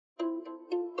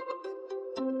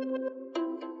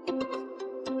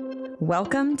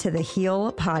Welcome to the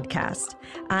Heal Podcast.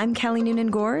 I'm Kelly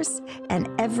Noonan-Gores, and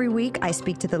every week I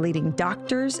speak to the leading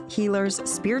doctors, healers,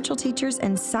 spiritual teachers,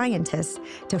 and scientists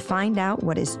to find out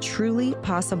what is truly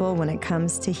possible when it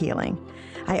comes to healing.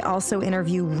 I also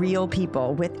interview real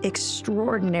people with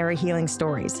extraordinary healing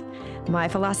stories. My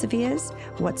philosophy is,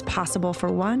 what's possible for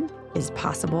one is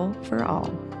possible for all.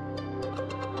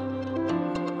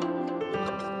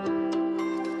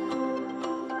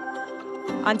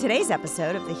 On today's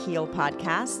episode of the Heal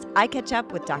Podcast, I catch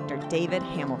up with Dr. David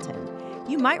Hamilton.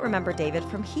 You might remember David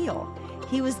from Heal.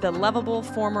 He was the lovable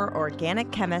former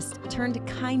organic chemist turned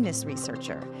kindness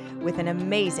researcher with an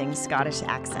amazing Scottish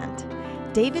accent.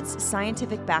 David's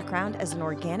scientific background as an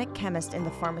organic chemist in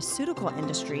the pharmaceutical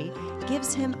industry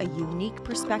gives him a unique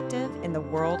perspective in the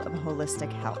world of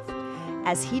holistic health.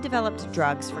 As he developed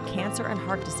drugs for cancer and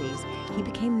heart disease, he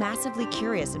became massively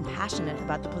curious and passionate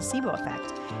about the placebo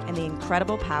effect and the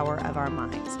incredible power of our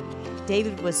minds.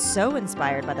 David was so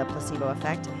inspired by the placebo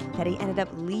effect that he ended up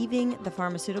leaving the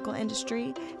pharmaceutical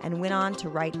industry and went on to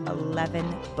write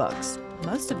 11 books,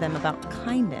 most of them about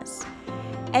kindness,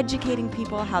 educating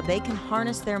people how they can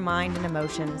harness their mind and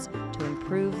emotions to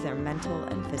improve their mental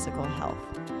and physical health.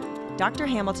 Dr.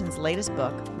 Hamilton's latest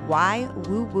book, Why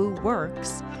Woo Woo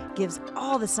Works, gives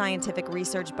all the scientific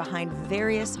research behind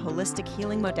various holistic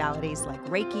healing modalities like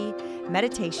Reiki,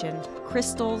 meditation,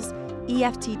 crystals,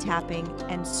 EFT tapping,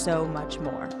 and so much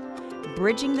more.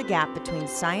 Bridging the gap between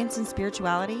science and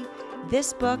spirituality,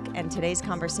 this book and today's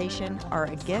conversation are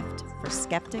a gift for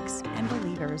skeptics and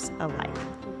believers alike.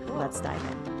 Let's dive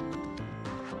in.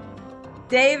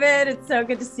 David, it's so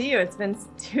good to see you. It's been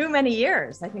too many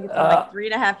years. I think it's been like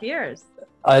 3.5 years.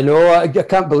 I know. I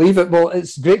can't believe it. Well,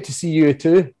 it's great to see you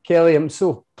too, Kelly. I'm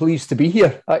so pleased to be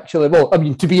here, actually. Well, I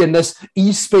mean, to be in this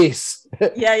e-space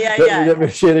that we're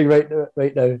sharing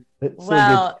right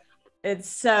now. It's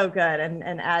so good.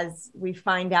 And as we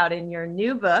find out in your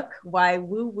new book, Why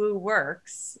Woo Woo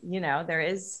Works, you know, there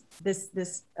is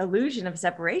this illusion of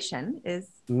separation is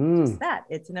just that.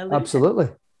 It's an illusion. Absolutely.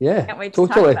 Yeah. Can't wait to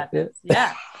talk about this.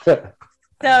 Yeah.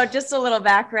 So just a little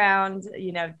background,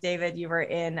 you know, David, you were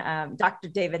in, Dr.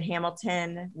 David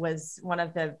Hamilton was one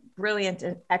of the brilliant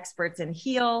experts in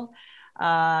Heal.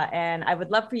 And I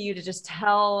would love for you to just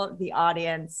tell the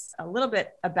audience a little bit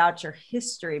about your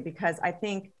history, because I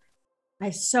think I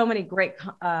have so many great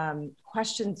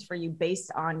questions for you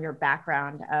based on your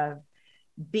background of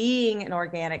being an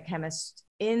organic chemist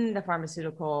in the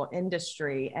pharmaceutical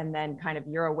industry, and then kind of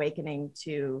your awakening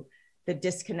to the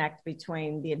disconnect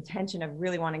between the intention of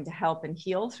really wanting to help and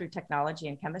heal through technology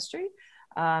and chemistry,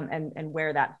 and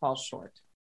where that falls short.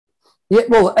 Yeah,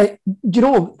 well, you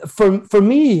know, for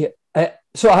me,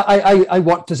 so I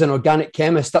worked as an organic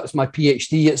chemist. That was my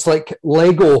PhD. It's like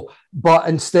Lego, but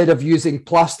instead of using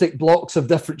plastic blocks of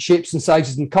different shapes and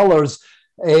sizes and colors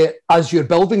as your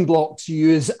building blocks, you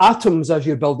use atoms as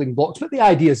your building blocks, but the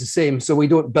idea is the same. So we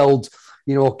don't build,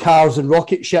 you know, cars and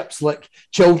rocket ships like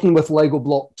children with Lego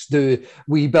blocks do.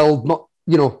 We build,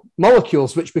 you know,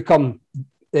 molecules which become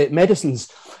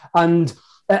medicines. And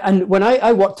when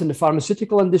I worked in the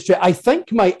pharmaceutical industry, I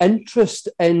think my interest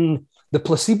in the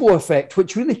placebo effect,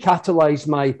 which really catalyzed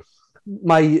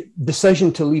my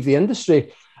decision to leave the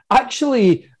industry,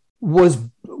 actually was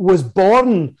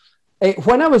born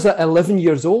when I was at 11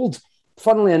 years old.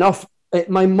 Funnily enough,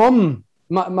 my mom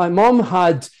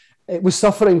was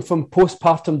suffering from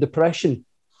postpartum depression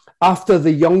after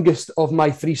the youngest of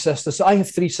my 3 sisters. So I have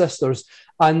 3 sisters,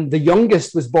 and the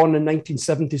youngest was born in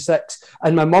 1976,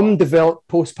 and my mum developed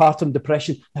postpartum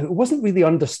depression. Now, it wasn't really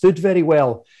understood very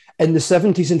well in the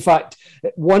 70s. In fact,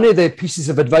 one of the pieces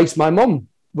of advice my mum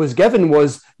was given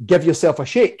was give yourself a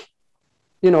shake.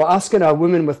 You know, asking a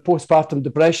woman with postpartum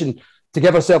depression to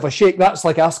give herself a shake, that's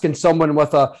like asking someone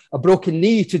with a broken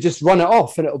knee to just run it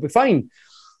off and it'll be fine.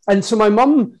 And so my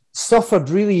mum suffered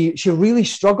she really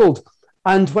struggled.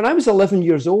 And when I was 11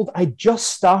 years old, I just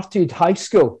started high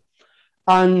school.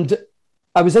 And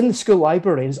I was in the school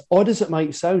library, and as odd as it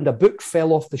might sound, a book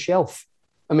fell off the shelf.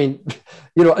 I mean,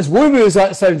 you know, as woo-woo as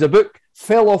that sounds, a book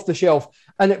fell off the shelf.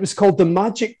 And it was called The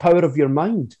Magic Power of Your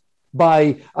Mind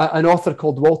by an author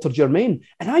called Walter Germain.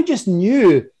 And I just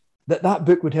knew that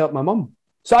book would help my mum.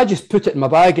 So I just put it in my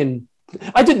bag, and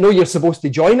I didn't know you're supposed to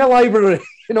join a library,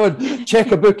 you know, and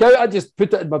check a book out. I just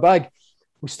put it in my bag.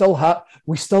 We still have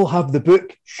the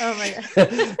book. Oh my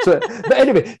God. But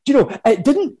anyway, you know, it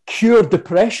didn't cure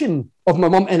depression of my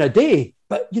mum in a day,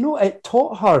 but, you know, it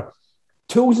taught her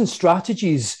tools and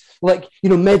strategies like, you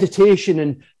know, meditation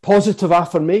and positive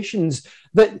affirmations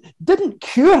that didn't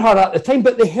cure her at the time,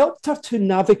 but they helped her to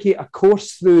navigate a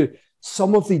course through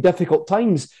some of the difficult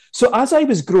times. So as I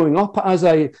was growing up, as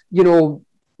I,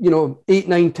 8,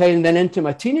 9, 10, and then into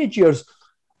my teenage years,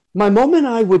 my mum and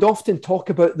I would often talk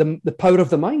about the power of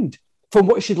the mind from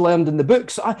what she'd learned in the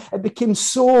books. It became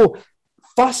so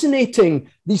fascinating,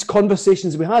 these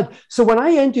conversations we had. So when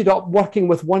I ended up working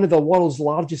with one of the world's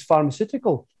largest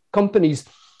pharmaceutical companies,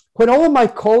 when all of my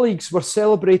colleagues were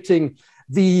celebrating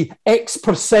the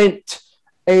X%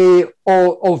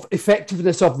 of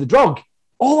effectiveness of the drug,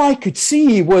 all I could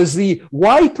see was the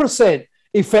Y%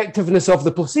 effectiveness of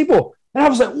the placebo. And I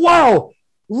was like, wow,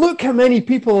 look how many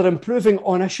people are improving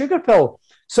on a sugar pill.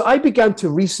 So I began to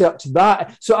research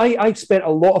that. So I spent a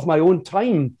lot of my own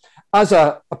time as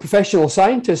a professional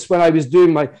scientist. When I was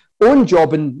doing my own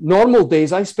job in normal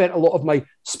days, I spent a lot of my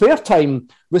spare time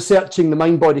researching the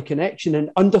mind-body connection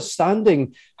and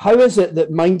understanding how is it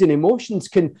that mind and emotions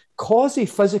can cause a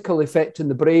physical effect in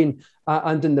the brain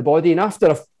and in the body. And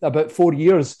after about 4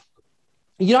 years,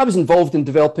 I was involved in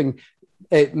developing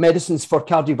medicines for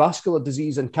cardiovascular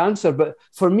disease and cancer. But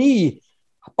for me,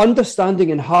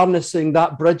 understanding and harnessing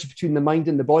that bridge between the mind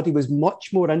and the body was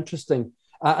much more interesting.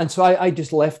 And so I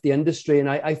just left the industry, and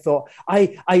I thought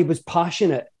I was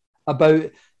passionate about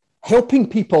helping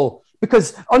people,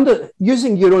 because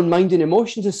using your own mind and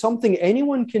emotions is something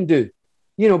anyone can do,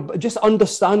 just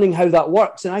understanding how that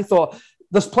works. And I thought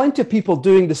there's plenty of people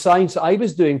doing the science that I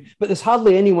was doing, but there's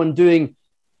hardly anyone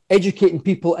educating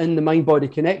people in the mind-body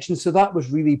connection. So that was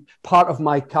really part of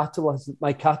my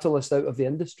catalyst out of the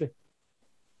industry.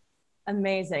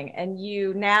 Amazing. And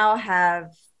you now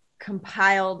have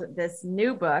compiled this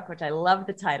new book, which I love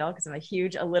the title because I'm a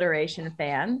huge alliteration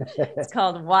fan. It's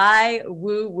called Why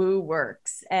Woo Woo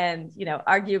Works. And,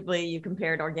 arguably you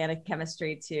compared organic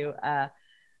chemistry to,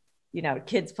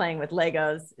 kids playing with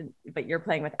Legos, but you're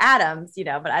playing with atoms,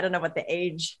 but I don't know what the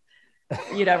age,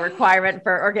 requirement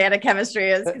for organic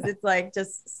chemistry is, because it's like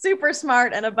just super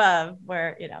smart and above,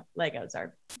 where, Legos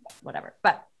are whatever.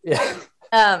 But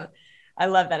yeah. I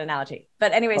love that analogy.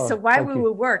 But anyway, so why Woo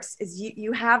Woo Works is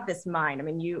you have this mind. I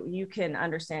mean, you can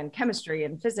understand chemistry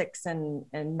and physics and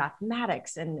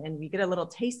mathematics, and we get a little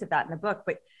taste of that in the book,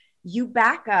 but you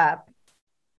back up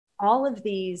all of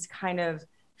these kind of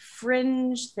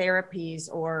fringe therapies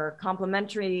or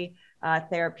complementary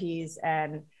therapies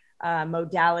and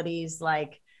modalities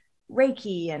like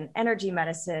Reiki and energy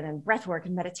medicine and breathwork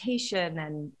and meditation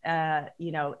and,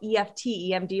 EFT,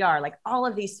 EMDR, like all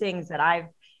of these things that I've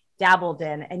dabbled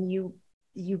in, and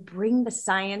you bring the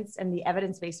science and the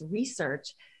evidence-based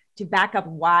research to back up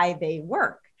why they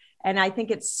work. And I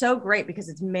think it's so great because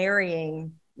it's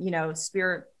marrying,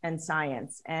 spirit and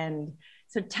science. And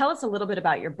so tell us a little bit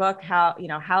about your book, how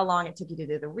long it took you to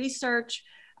do the research,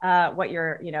 what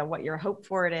your hope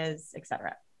for it is, et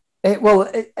cetera.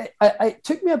 It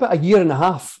took me about a year and a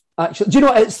half, actually. Do you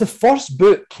know, it's the first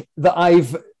book that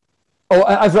I've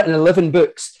written 11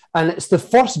 books. And it's the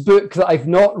first book that I've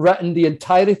not written the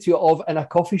entirety of in a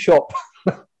coffee shop.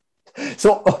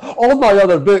 So all my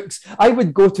other books, I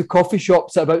would go to coffee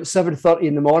shops at about 7:30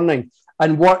 in the morning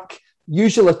and work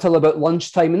usually till about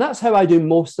lunchtime. And that's how I do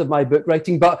most of my book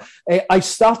writing. But I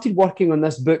started working on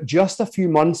this book just a few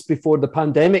months before the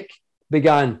pandemic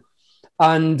began.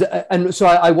 And so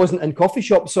I wasn't in coffee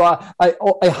shops. So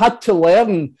I had to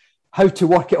learn how to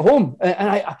work at home.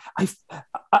 And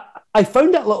I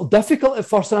found it a little difficult at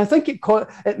first, and I think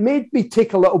it made me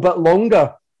take a little bit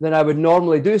longer than I would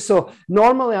normally do. So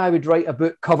normally I would write a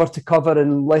book cover to cover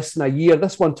in less than a year.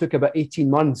 This one took about 18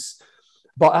 months.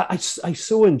 But I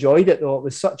so enjoyed it, though. It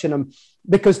was such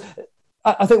because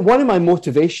I think one of my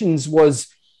motivations was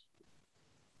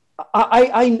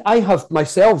I have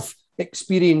myself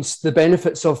experienced the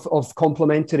benefits of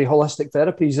complementary holistic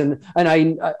therapies. And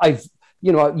I've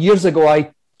years ago,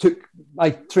 I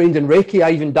trained in Reiki.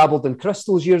 I even dabbled in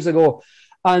crystals years ago.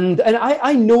 And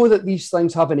I know that these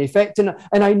things have an effect. And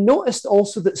I noticed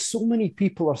also that so many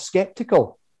people are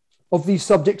skeptical of these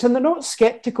subjects. And they're not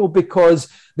skeptical because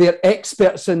they're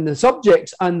experts in the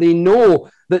subjects and they know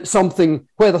that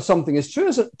whether something is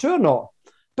true or not.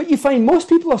 But you find most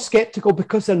people are skeptical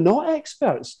because they're not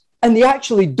experts and they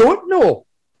actually don't know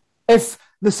if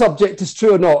the subject is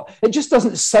true or not. It just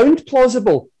doesn't sound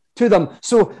plausible to them.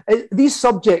 So these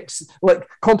subjects like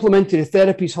complementary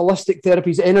therapies, holistic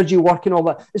therapies, energy work and all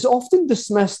that is often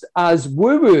dismissed as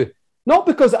woo-woo, not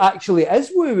because it actually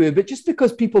is woo-woo, but just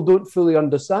because people don't fully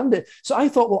understand it. So I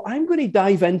thought, well, I'm going to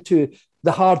dive into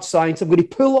the hard science. I'm going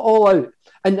to pull it all out.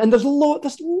 And there's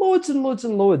loads and loads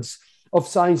and loads of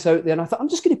science out there. And I thought, I'm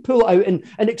just going to pull it out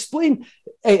and explain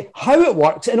how it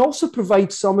works and also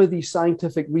provide some of these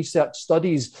scientific research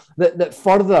studies that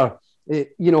further,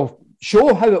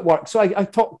 show how it works. So I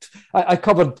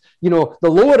covered, the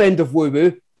lower end of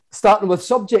woo-woo, starting with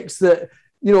subjects that,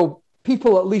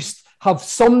 people at least have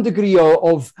some degree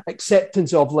of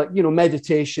acceptance of, like,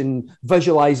 meditation,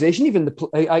 visualization. Even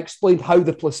I explained how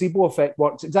the placebo effect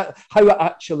works, exactly how it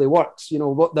actually works,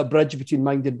 what the bridge between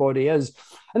mind and body is.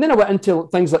 And then I went into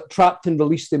things like trapped and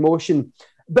released emotion,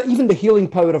 but even the healing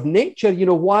power of nature,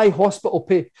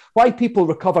 why people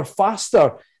recover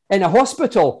faster in a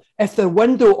hospital if their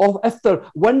window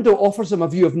offers them a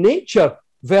view of nature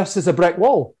versus a brick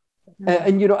wall.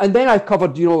 And then I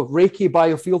covered, Reiki,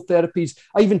 biofield therapies.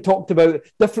 I even talked about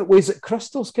different ways that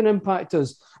crystals can impact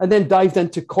us, and then dived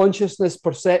into consciousness,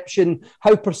 perception,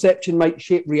 how perception might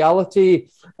shape reality,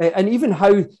 and even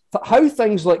how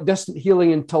things like distant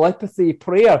healing and telepathy,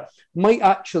 prayer might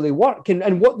actually work,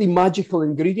 and what the magical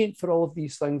ingredient for all of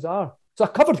these things are. So I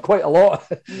covered quite a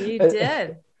lot. You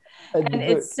did. And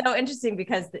it's so interesting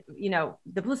because,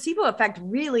 the placebo effect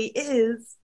really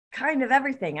is kind of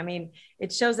everything. I mean,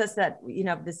 it shows us that,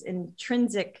 this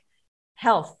intrinsic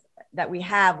health that we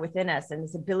have within us, and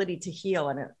this ability to heal,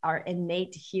 and our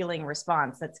innate healing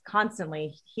response that's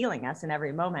constantly healing us in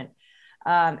every moment.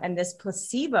 And this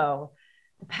placebo,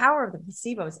 the power of the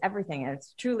placebo is everything. And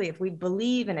it's truly, if we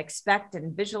believe and expect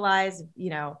and visualize,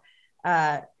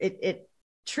 it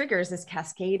triggers this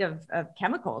cascade of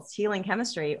chemicals, healing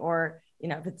chemistry, or,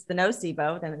 if it's the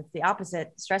nocebo, then it's the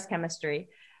opposite, stress chemistry,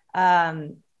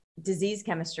 disease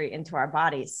chemistry into our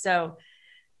bodies. So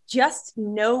just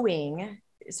knowing,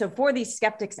 so for these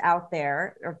skeptics out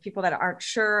there, or people that aren't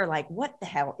sure, like, what the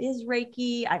hell is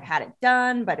Reiki? I've had it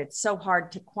done, but it's so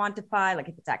hard to quantify, like,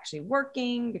 if it's actually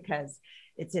working because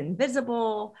it's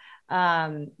invisible.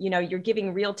 You're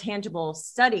giving real tangible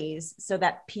studies so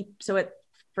that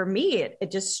for me,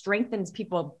 it just strengthens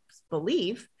people's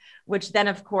belief, which then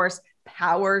of course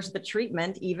powers the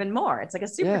treatment even more. It's like a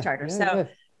supercharger.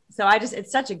 So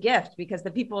it's such a gift, because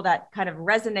the people that kind of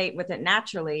resonate with it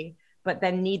naturally, but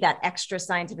then need that extra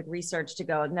scientific research to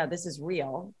go, no, this is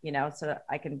real, so that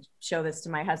I can show this to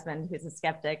my husband who's a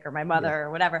skeptic, or my mother,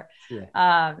 or whatever.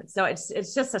 So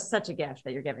it's just such a gift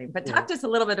that you're giving. But talk to us a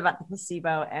little bit about the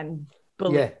placebo and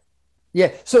belief.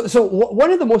 So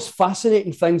one of the most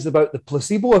fascinating things about the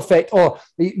placebo effect, or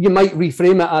you might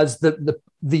reframe it as the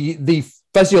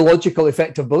physiological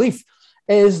effect of belief,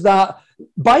 is that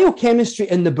biochemistry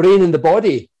in the brain and the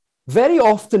body very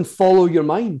often follow your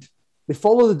mind. They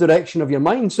follow the direction of your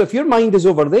mind. So if your mind is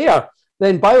over there,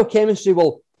 then biochemistry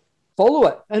will follow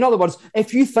it. In other words,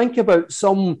 if you think about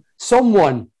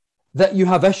someone that you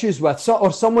have issues with,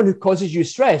 or someone who causes you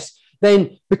stress,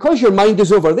 then because your mind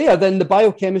is over there, then the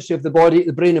biochemistry of the body,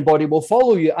 the brain and body will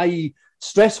follow you, i.e.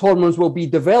 stress hormones will be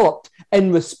developed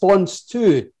in response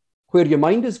to where your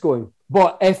mind is going.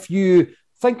 But if you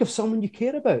think of someone you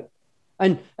care about,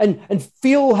 and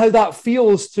feel how that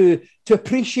feels to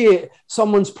appreciate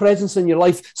someone's presence in your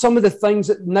life, some of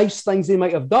the nice things they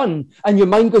might have done, and your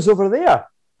mind goes over there,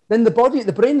 then the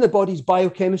brain and the body's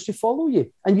biochemistry follow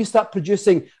you, and you start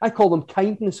producing, I call them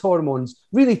kindness hormones,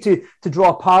 really to draw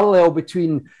a parallel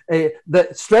between the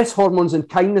stress hormones and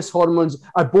kindness hormones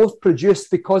are both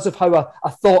produced because of how a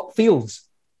thought feels.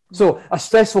 So a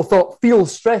stressful thought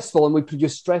feels stressful, and we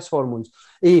produce stress hormones.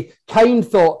 A kind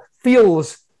thought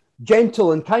feels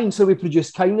gentle and kind, so we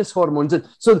produce kindness hormones. And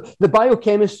so the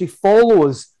biochemistry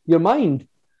follows your mind.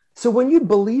 So when you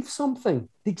believe something,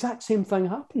 the exact same thing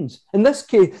happens. In this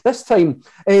case, this time,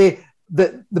 the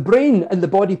brain and the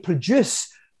body produce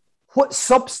what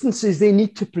substances they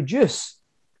need to produce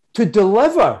to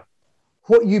deliver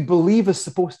what you believe is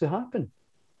supposed to happen.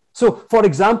 So, for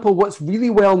example, what's really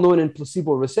well known in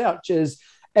placebo research is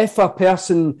if a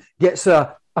person gets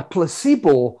a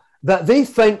placebo that they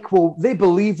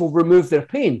believe will remove their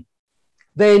pain,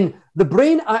 then the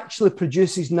brain actually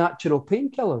produces natural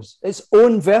painkillers, its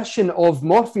own version of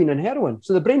morphine and heroin.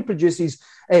 So the brain produces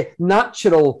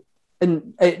natural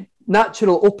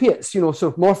opiates,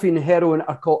 so morphine and heroin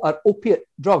are opiate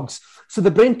drugs. So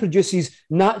the brain produces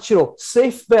natural,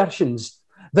 safe versions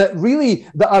that's the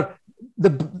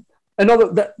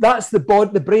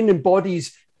brain and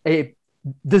body's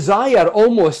desire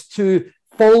almost to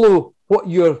follow what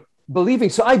you're believing.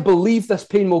 So I believe this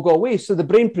pain will go away. So the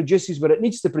brain produces what it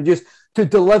needs to produce to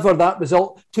deliver that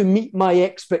result, to meet my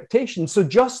expectations. So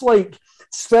just like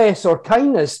stress or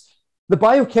kindness, the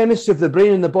biochemistry of the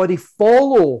brain and the body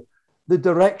follow the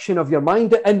direction of your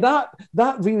mind. And that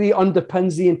really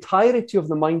underpins the entirety of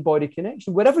the mind-body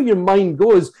connection. Wherever your mind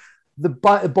goes, the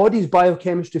body's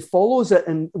biochemistry follows it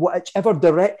in whichever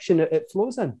direction it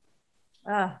flows in.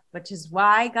 Which is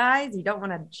why, guys, you don't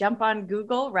want to jump on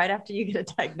Google right after you get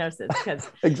a diagnosis, because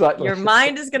Exactly. your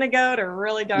mind is going to go to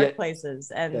really dark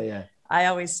places. And I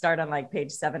always start on like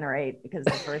page 7 or 8 because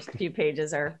the first few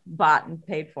pages are bought and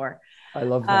paid for. I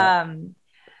love that.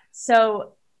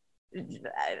 So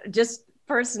just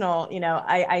personal,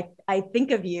 I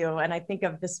think of you and I think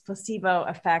of this placebo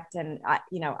effect, and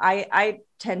I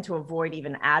tend to avoid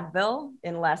even Advil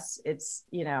unless it's,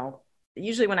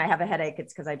 usually when I have a headache,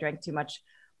 it's because I drank too much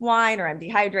wine or I'm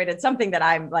dehydrated, something that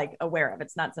I'm like aware of.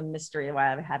 It's not some mystery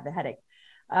why I have the headache.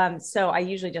 So I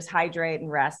usually just hydrate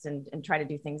and rest and try to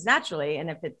do things naturally. And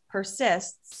if it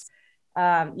persists,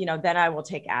 then I will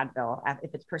take Advil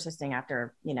if it's persisting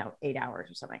after, 8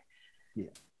 hours or something. Yeah.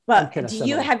 But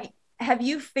have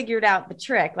you figured out the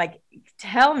trick? Like,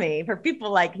 tell me, for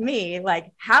people like me,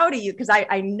 like, how do you, because I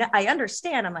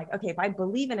understand, I'm like, okay, if I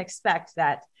believe and expect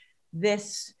that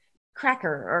this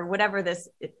cracker or whatever this,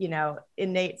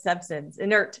 inert substance,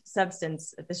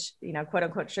 this, quote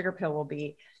unquote sugar pill will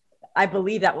be, I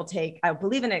believe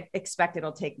and expect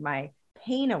it'll take my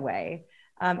pain away.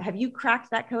 Have you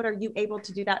cracked that code? Are you able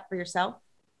to do that for yourself?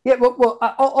 Yeah, well,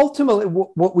 ultimately,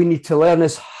 what we need to learn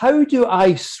is, how do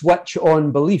I switch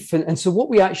on belief? And so what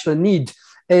we actually need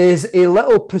is a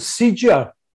little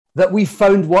procedure that we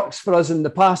found works for us in the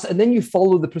past, and then you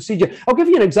follow the procedure. I'll give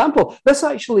you an example. This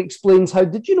actually explains how,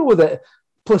 did you know that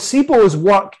placebos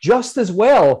work just as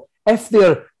well if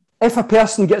a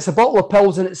person gets a bottle of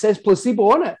pills and it says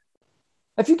placebo on it?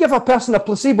 If you give a person a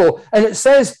placebo and it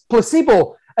says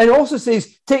placebo and it also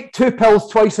says take 2 pills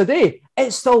twice a day,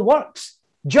 it still works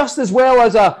just as well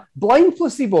as a blind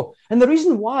placebo. And the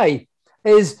reason why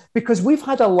is because we've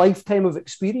had a lifetime of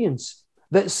experience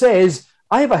that says,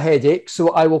 I have a headache,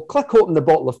 so I will click open the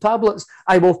bottle of tablets,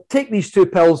 I will take these 2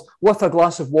 pills with a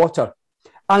glass of water.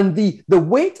 And the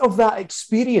weight of that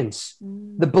experience,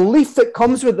 the belief that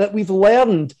comes with it, we've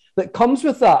learned that comes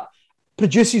with that,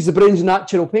 produces the brain's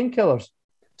natural painkillers.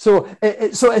 So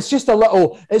it's just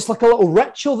it's like a little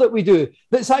ritual that we do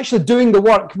that's actually doing the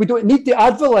work. We don't need the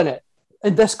Advil in it.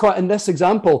 In this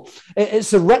example,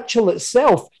 it's a ritual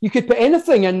itself. You could put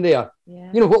anything in there.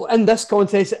 Yeah. Well, in this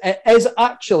context, it is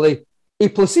actually a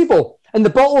placebo. And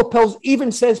the bottle of pills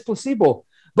even says placebo.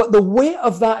 But the weight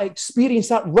of that experience,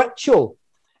 that ritual,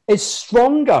 is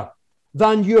stronger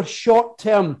than your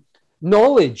short-term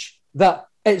knowledge that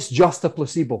it's just a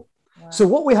placebo. Wow. So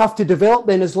what we have to develop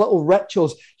then is little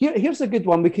rituals. Here's a good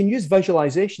one. We can use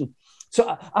visualization.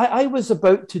 So I was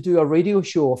about to do a radio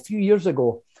show a few years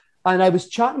ago, and I was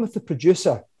chatting with the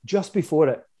producer just before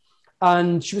it.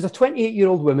 And she was a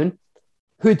 28-year-old woman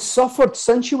who'd suffered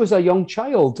since she was a young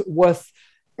child with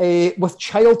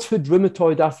childhood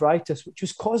rheumatoid arthritis, which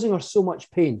was causing her so much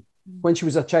pain when she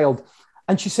was a child.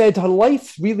 And she said her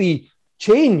life really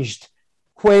changed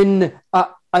when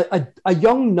a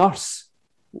young nurse,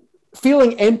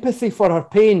 feeling empathy for her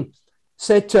pain,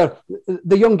 said to her,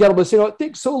 the young girl was saying, it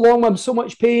takes so long, I'm so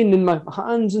much pain in my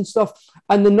hands and stuff.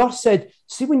 And the nurse said,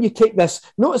 see, when you take this,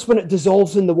 notice when it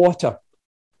dissolves in the water.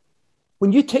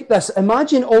 When you take this,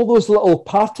 imagine all those little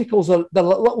particles, the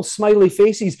little smiley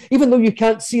faces, even though you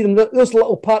can't see them, those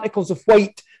little particles of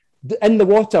white in the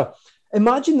water.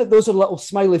 Imagine that those are little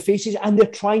smiley faces and they're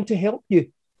trying to help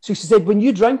you. So she said, when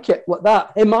you drink it like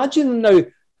that, imagine them now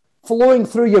flowing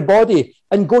through your body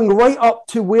and going right up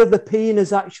to where the pain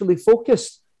is actually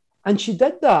focused. And she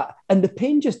did that, and the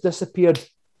pain just disappeared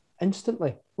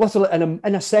instantly, literally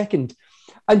in a second.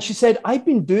 And she said, I've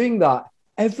been doing that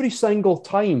every single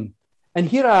time. And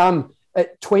here I am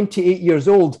at 28 years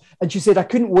old. And she said, I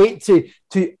couldn't wait to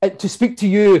speak to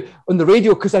you on the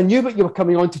radio because I knew what you were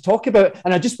coming on to talk about.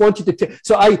 And I just wanted to.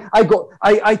 So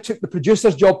I took the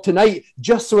producer's job tonight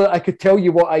just so that I could tell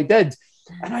you what I did.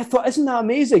 And I thought, isn't that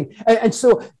amazing? And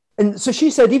so she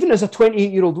said, even as a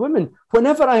 28-year-old woman,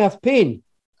 whenever I have pain,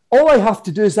 all I have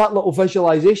to do is that little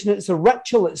visualization. It's a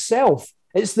ritual itself.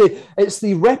 It's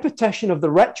the repetition of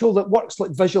the ritual that works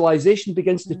like visualization,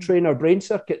 begins to train our brain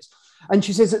circuits. And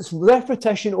she says it's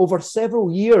repetition over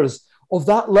several years of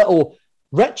that little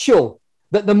ritual,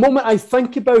 that the moment I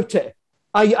think about it,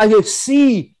 I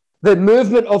see the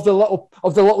movement of the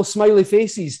little smiley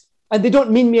faces. And they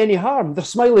don't mean me any harm. They're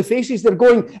smiley faces. They're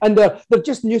going and they're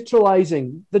just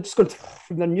neutralizing. They're just going,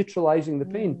 they're neutralizing the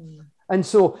pain. And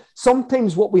so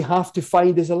sometimes what we have to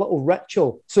find is a little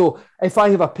ritual. So if I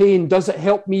have a pain, does it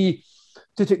help me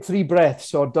to take 3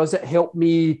 breaths? Or does it help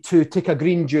me to take a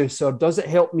green juice? Or does it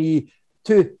help me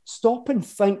to stop and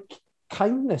think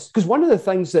kindness? Because one of the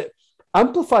things that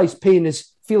amplifies pain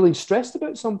is feeling stressed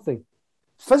about something.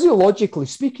 Physiologically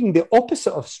speaking, the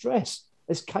opposite of stress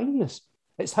is kindness.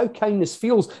 It's how kindness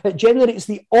feels. It generates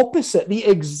the opposite, the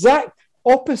exact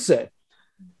opposite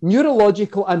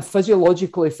neurological and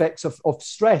physiological effects of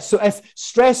stress. So if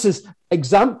stress is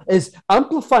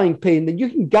amplifying pain, then you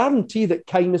can guarantee that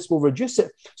kindness will reduce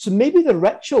it. So maybe the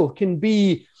ritual can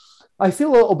be, I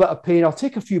feel a little bit of pain, I'll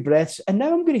take a few breaths, and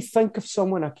now I'm going to think of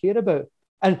someone I care about.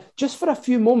 And just for a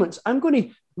few moments, I'm going to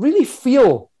really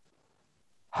feel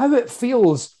how it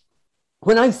feels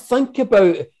when I think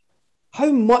about how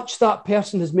much that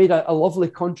person has made a lovely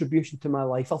contribution to my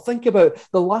life. I'll think about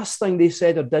the last thing they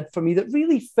said or did for me that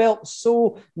really felt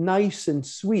so nice and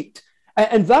sweet.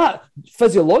 And that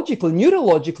physiologically,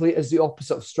 neurologically, is the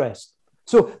opposite of stress.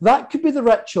 So that could be the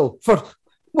ritual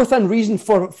within reason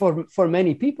for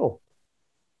many people.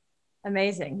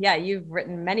 Amazing. Yeah, you've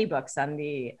written many books on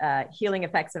the healing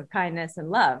effects of kindness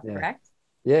and love, correct?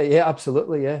 Yeah,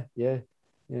 absolutely. Yeah.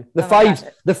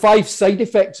 The five side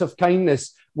effects of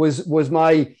kindness was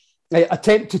my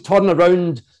attempt to turn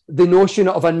around the notion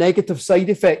of a negative side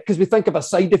effect, because we think of a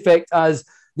side effect as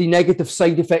the negative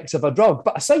side effects of a drug,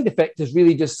 but a side effect is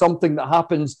really just something that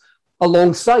happens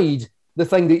alongside the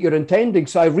thing that you're intending.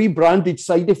 So I rebranded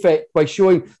side effect by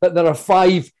showing that there are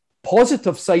 5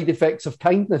 positive side effects of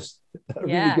kindness that are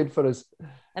really good for us.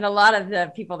 And a lot of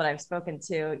the people that I've spoken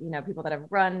to, people that have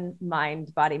run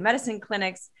mind-body medicine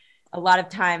clinics, a lot of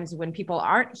times when people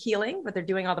aren't healing, but they're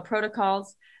doing all the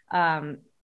protocols,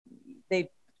 they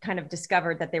kind of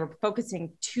discovered that they were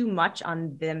focusing too much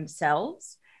on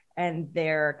themselves and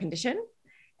their condition.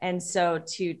 And so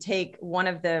to take one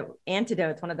of the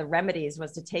antidotes, one of the remedies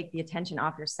was to take the attention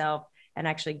off yourself and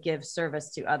actually give service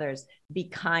to others, be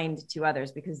kind to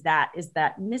others, because that is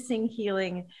that missing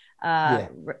healing,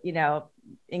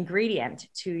 ingredient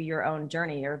to your own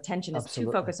journey. Your attention is too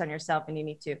focused on yourself, and you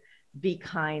need to be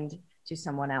kind to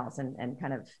someone else and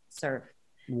kind of serve.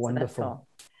 Wonderful.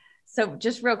 So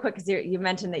just real quick, because you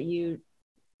mentioned that you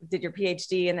did your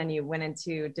PhD and then you went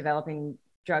into developing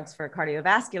drugs for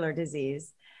cardiovascular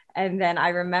disease. And then I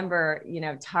remember,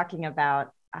 talking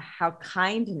about how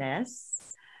kindness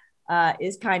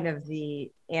is kind of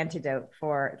the antidote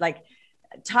for,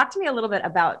 talk to me a little bit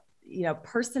about,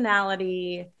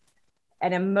 personality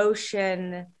and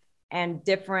emotion and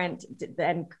different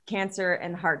than cancer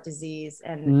and heart disease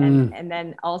and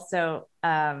then also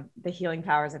the healing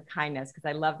powers of kindness. Cause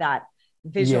I love that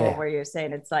visual where you're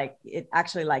saying it's like, it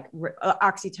actually like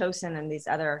oxytocin and these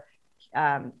other,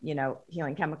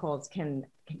 healing chemicals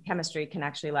chemistry can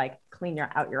actually like clean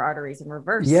out your arteries and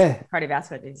reverse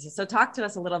cardiovascular disease. So talk to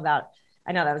us a little about,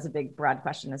 I know that was a big, broad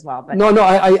question as well, but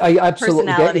I absolutely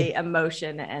personality,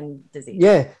 emotion, and disease.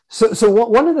 Yeah. So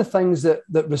one of the things that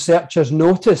researchers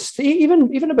noticed,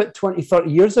 even about 20,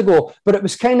 30 years ago, but it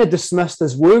was kind of dismissed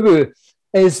as woo-woo,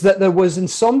 is that there was in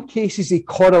some cases a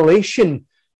correlation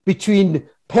between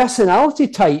personality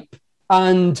type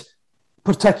and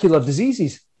particular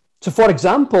diseases. So for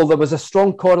example, there was a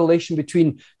strong correlation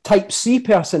between type C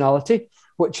personality,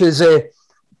 which is a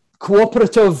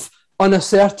cooperative,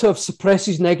 unassertive,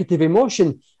 suppresses negative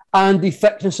emotion, and the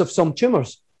thickness of some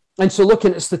tumors. And so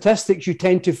looking at statistics, you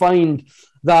tend to find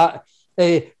that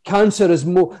cancer is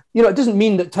more, it doesn't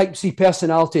mean that type C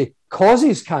personality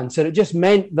causes cancer. It just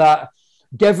meant that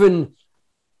given,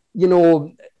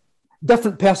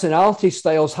 different personality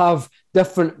styles have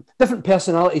different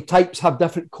personality types have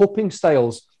different coping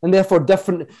styles, and therefore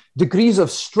different degrees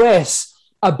of stress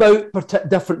about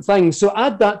different things. So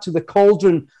add that to the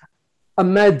cauldron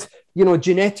amid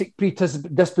genetic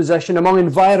predisposition, among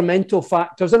environmental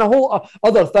factors and a whole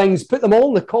other things, put them all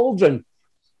in the cauldron.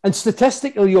 And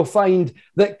statistically, you'll find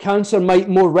that cancer might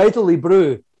more readily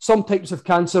brew. Some types of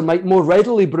cancer might more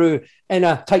readily brew in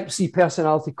a type C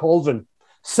personality cauldron.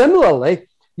 Similarly,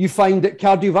 you find that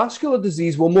cardiovascular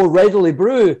disease will more readily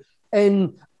brew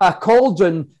in a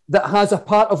cauldron that has a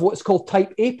part of what's called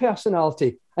type A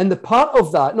personality. And the part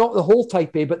of that, not the whole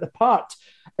type A, but the part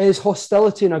is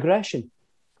hostility and aggression.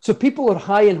 So people who are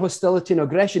high in hostility and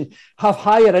aggression have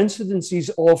higher incidences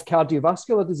of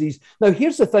cardiovascular disease. Now,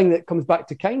 here's the thing that comes back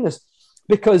to kindness,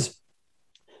 because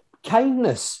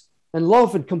kindness and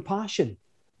love and compassion,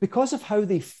 because of how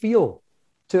they feel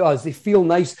to us, they feel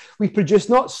nice. We produce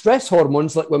not stress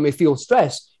hormones like when we feel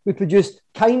stress, we produce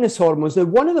kindness hormones. Now,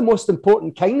 one of the most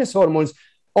important kindness hormones,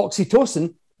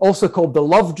 oxytocin, also called the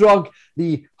love drug,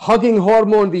 the hugging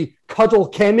hormone, the cuddle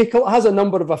chemical. It has a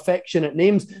number of affectionate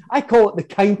names. I call it the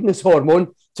kindness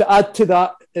hormone to add to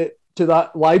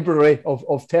that library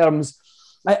of terms.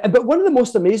 But one of the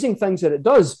most amazing things that it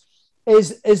does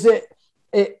is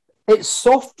it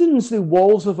softens the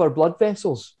walls of our blood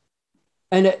vessels,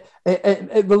 and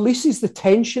it releases the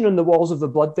tension in the walls of the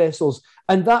blood vessels,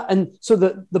 and so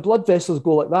the blood vessels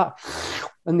go like that.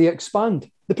 and they expand.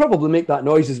 They probably make that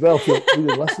noise as well if you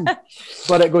really listen.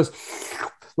 But it goes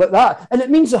like that. And it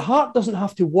means the heart doesn't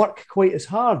have to work quite as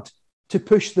hard to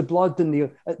push the blood and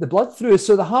the blood through.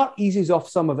 So the heart eases off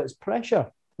some of its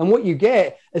pressure. And what you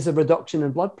get is a reduction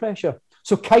in blood pressure.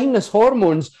 So kindness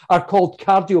hormones are called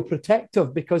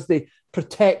cardioprotective because they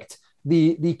protect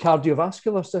the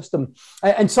cardiovascular system.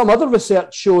 And some other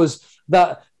research shows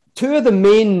that two of the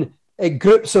main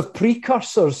groups of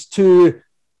precursors to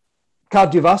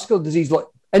cardiovascular disease, like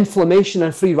inflammation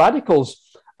and free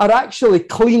radicals, are actually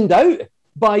cleaned out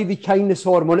by the kindness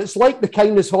hormone. It's like the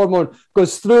kindness hormone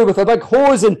goes through with a big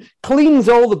hose and cleans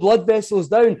all the blood vessels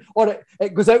down, or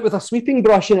it goes out with a sweeping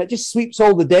brush and it just sweeps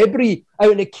all the debris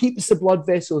out and it keeps the blood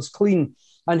vessels clean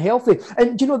and healthy.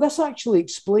 And you know, this actually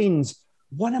explains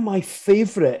one of my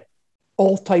favorite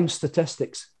all-time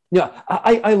statistics. Yeah,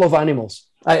 I love animals,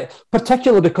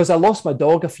 particularly because I lost my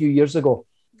dog a few years ago.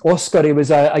 Oscar, he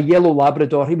was a yellow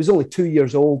Labrador. He was only 2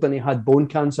 years old and he had bone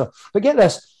cancer. But get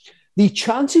this, the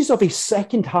chances of a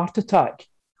second heart attack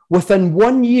within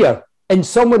 1 year in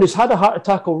someone who's had a heart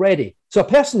attack already, so a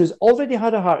person who's already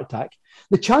had a heart attack,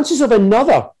 the chances of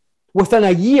another within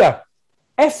a year,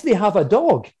 if they have a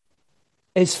dog,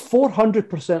 is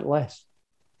 400% less.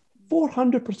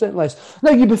 400% less.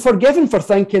 Now, you'd be forgiven for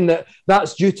thinking that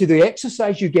that's due to the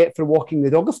exercise you get for walking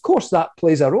the dog. Of course, that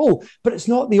plays a role, but it's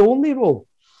not the only role.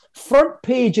 Front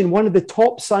page in one of the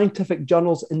top scientific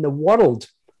journals in the world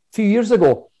a few years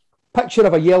ago, picture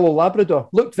of a yellow Labrador,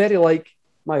 looked very like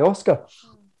my Oscar.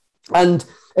 And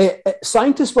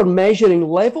scientists were measuring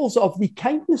levels of the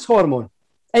kindness hormone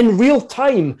in real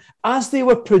time as they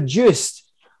were produced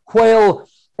while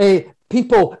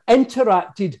people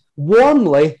interacted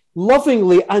warmly,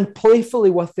 lovingly, and playfully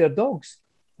with their dogs.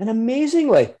 And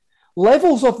amazingly,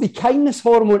 levels of the kindness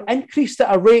hormone increased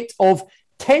at a rate of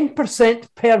 10%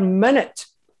 per minute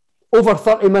over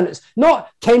 30 minutes. Not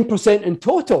 10% in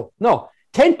total, no,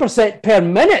 10% per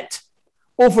minute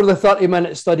over the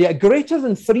 30-minute study, a greater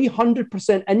than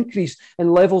 300% increase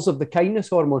in levels of the kindness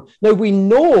hormone. Now, we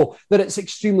know that it's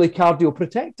extremely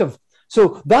cardioprotective.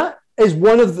 So that is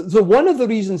one of the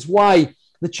reasons why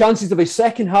the chances of a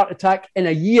second heart attack in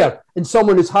a year in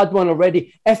someone who's had one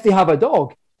already, if they have a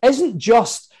dog, isn't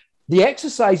just the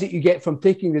exercise that you get from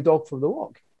taking the dog for the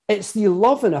walk. It's the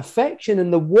love and affection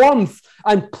and the warmth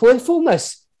and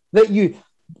playfulness that you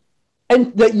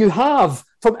have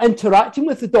from interacting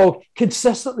with the dog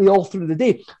consistently all through the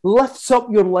day, lifts up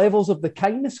your levels of the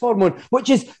kindness hormone,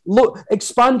 which is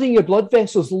expanding your blood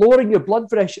vessels, lowering your blood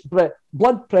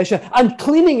pressure, and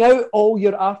cleaning out all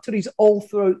your arteries all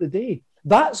throughout the day.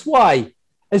 That's why,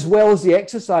 as well as the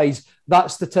exercise,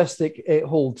 that statistic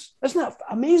holds. Isn't that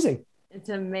amazing? It's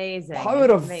amazing.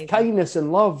 Power of kindness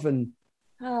and love. And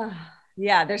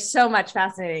yeah, there's so much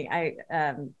fascinating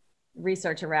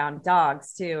research around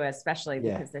dogs too, especially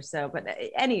because they're so, but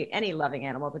any loving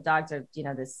animal, but dogs are, you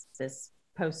know, this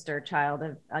poster child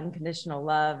of unconditional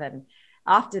love. And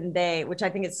often which I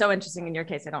think is so interesting in your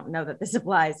case, I don't know that this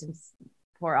applies since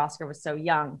poor Oscar was so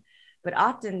young, but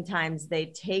oftentimes they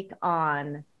take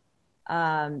on,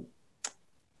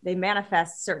 they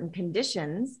manifest certain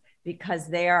conditions because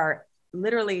they are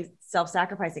literally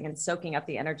self-sacrificing and soaking up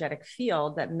the energetic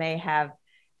field that may have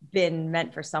been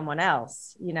meant for someone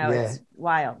else. You know, It's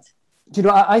wild. Do you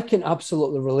know, I can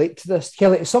absolutely relate to this,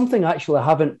 Kelly. It's something actually I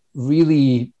haven't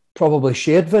really probably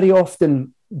shared very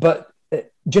often, but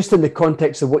just in the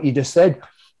context of what you just said,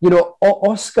 you know,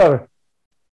 Oscar,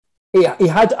 he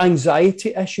had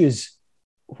anxiety issues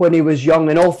when he was young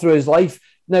and all through his life.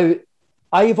 Now,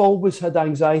 I've always had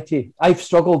anxiety. I've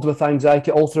struggled with anxiety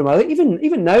all through my life.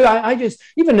 Even now, I just,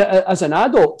 even as an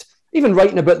adult, even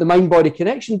writing about the mind-body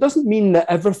connection doesn't mean that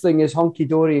everything is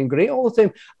hunky-dory and great all the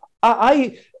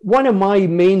time. One of my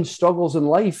main struggles in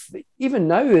life, even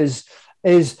now,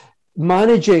 is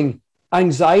managing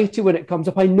anxiety when it comes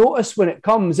up. I notice when it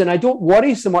comes and I don't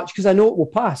worry so much because I know it will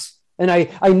pass. And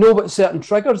I know what certain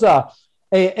triggers are.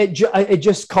 It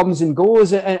just comes and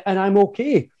goes and I'm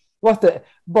okay with it.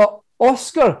 But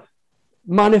Oscar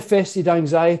manifested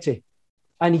anxiety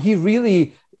and he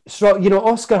really... You know,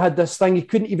 Oscar had this thing, he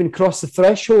couldn't even cross the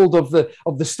threshold of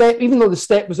the step, even though the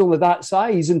step was only that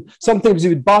size. And sometimes he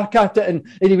would bark at it and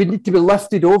he would need to be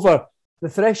lifted over the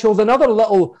threshold and other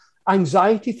little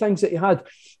anxiety things that he had.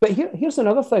 But here's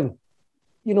another thing.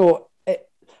 You know,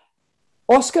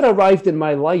 Oscar arrived in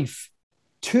my life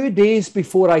 2 days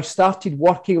before I started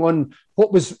working on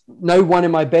what was now one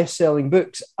of my best-selling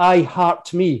books, I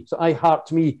Heart Me. So I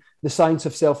Heart Me, The Science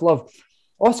of Self-Love.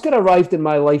 Oscar arrived in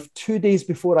my life 2 days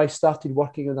before I started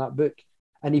working on that book,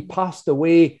 and he passed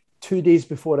away 2 days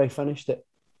before I finished it.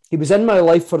 He was in my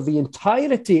life for the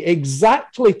entirety,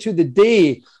 exactly to the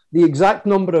day, the exact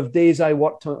number of days I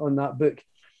worked on that book.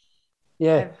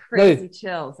 Yeah. I have crazy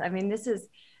chills. I mean,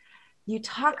 you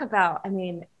talk about, I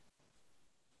mean,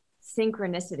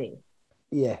 synchronicity.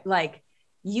 Yeah. Like,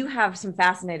 you have some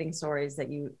fascinating stories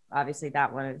obviously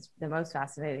that one is the most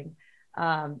fascinating.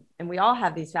 And we all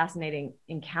have these fascinating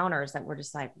encounters that we're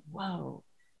just like, whoa,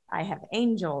 I have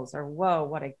angels, or whoa,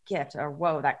 what a gift, or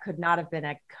whoa, that could not have been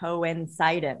a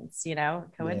coincidence.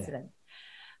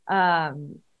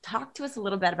 Talk to us a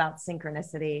little bit about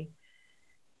synchronicity.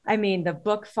 I mean, the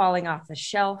book falling off the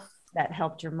shelf that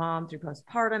helped your mom through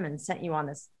postpartum and sent you on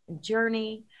this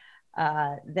journey.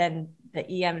 Then the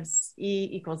E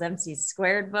equals MC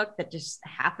squared book that just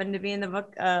happened to be in the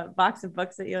book box of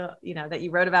books that that you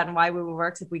wrote about and why woo-woo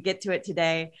works. If we get to it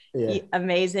today,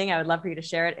 amazing. I would love for you to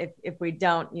share it. If we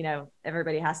don't,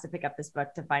 everybody has to pick up this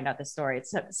book to find out the story.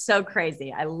 It's so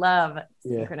crazy. I love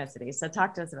synchronicity. So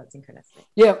talk to us about synchronicity.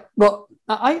 Yeah, well,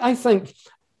 I think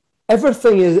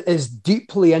everything is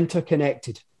deeply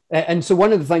interconnected. And so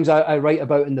one of the things I write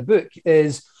about in the book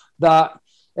is that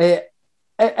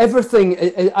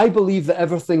everything, I believe that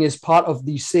everything is part of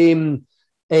the same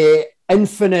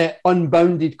infinite,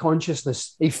 unbounded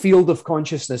consciousness, a field of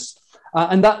consciousness.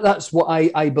 And that's what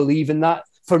I believe. And that,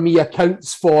 for me,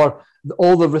 accounts for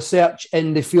all the research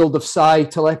in the field of psi,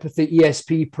 telepathy,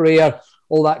 ESP, prayer,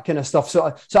 all that kind of stuff.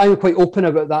 So I'm quite open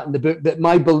about that in the book, that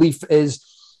my belief is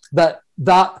that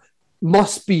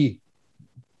must be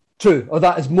true, or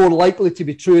that is more likely to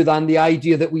be true than the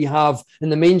idea that we have in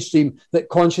the mainstream that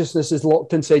consciousness is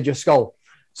locked inside your skull.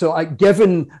 So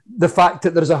given the fact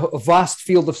that there's a vast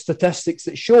field of statistics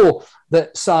that show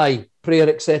that psi, prayer,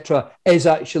 etc., is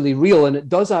actually real and it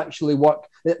does actually work,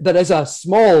 there is a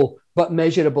small but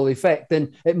measurable effect,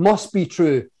 then it must be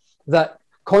true that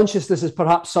consciousness is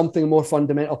perhaps something more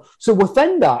fundamental. So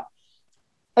within that,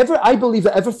 I believe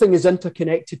that everything is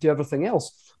interconnected to everything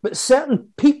else, but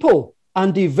certain people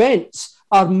and events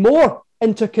are more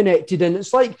interconnected. And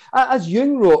it's like, as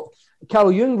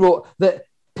Carl Jung wrote, that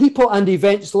people and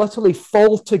events literally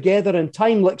fall together in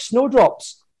time like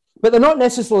snowdrops. But they're not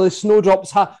necessarily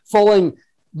snowdrops falling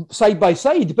side by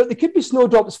side, but they could be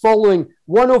snowdrops following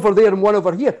one over there and one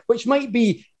over here, which might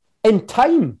be in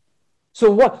time.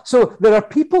 So there are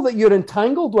people that you're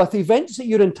entangled with, events that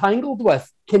you're entangled with,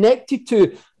 connected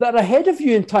to, that are ahead of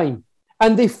you in time.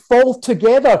 And they fall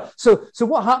together. So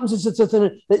what happens is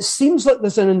it seems like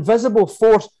there's an invisible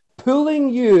force pulling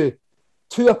you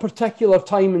to a particular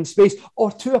time and space,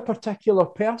 or to a particular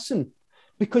person,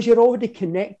 because you're already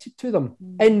connected to them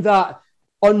in that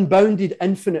unbounded,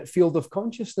 infinite field of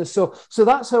consciousness. So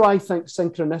that's how I think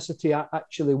synchronicity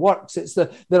actually works.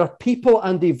 There are people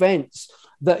and events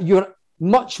that you're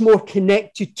much more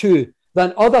connected to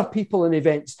than other people and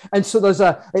events. And so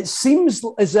it seems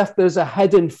as if there's a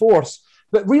hidden force.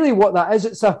 But really what that is,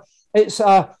 it's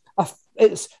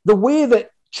the way that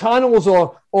channels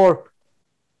or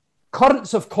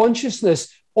currents of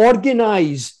consciousness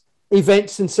organize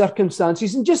events and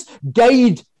circumstances and just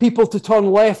guide people to turn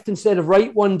left instead of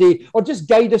right one day, or just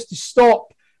guide us to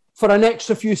stop for an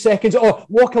extra few seconds, or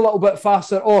walk a little bit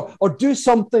faster, or do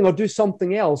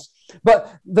something else.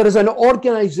 But there is an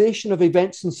organization of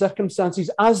events and circumstances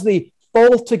as they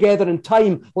fall together in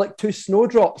time, like two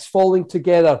snowdrops falling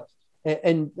together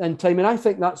in time. And I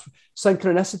think that's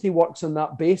synchronicity works on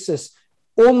that basis,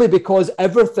 only because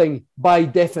everything by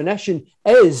definition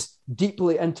is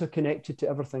deeply interconnected to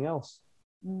everything else.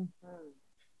 Mm-hmm.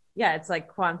 Yeah, it's like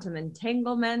quantum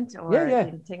entanglement or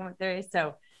entanglement theory.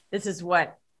 So this is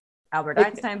what Albert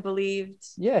Einstein believed.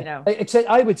 Yeah, except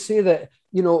I would say that,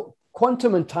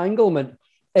 quantum entanglement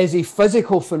is a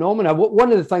physical phenomenon.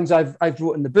 One of the things I've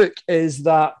wrote in the book is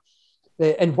that,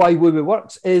 and why woo-woo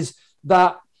works, is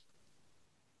that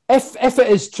if it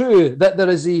is true that there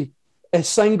is a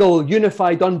single,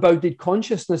 unified, unbounded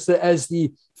consciousness that is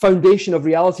the foundation of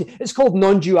reality, it's called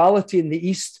non-duality in the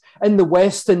East. In the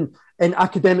West, in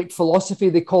academic philosophy,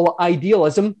 they call it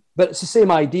idealism, but it's the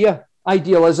same idea.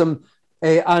 Idealism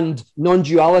and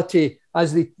non-duality,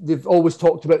 as they've always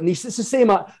talked about in the East, it's the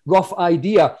same rough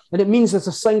idea. And it means there's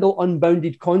a single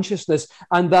unbounded consciousness,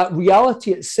 and that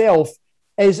reality itself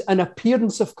is an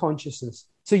appearance of consciousness.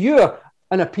 So you're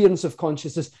an appearance of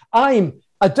consciousness. I'm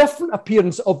a different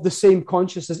appearance of the same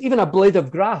consciousness. Even a blade of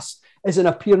grass is an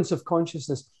appearance of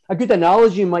consciousness. A good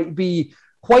analogy might be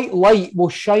white light will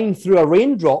shine through a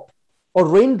raindrop or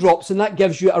raindrops, and that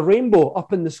gives you a rainbow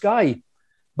up in the sky.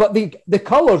 But the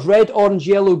colors, red, orange,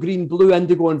 yellow, green, blue,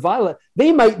 indigo, and violet,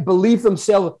 they might believe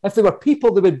themselves, if they were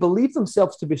people, they would believe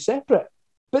themselves to be separate.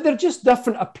 But they're just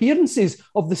different appearances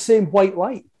of the same white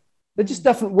light. They're just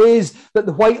different ways that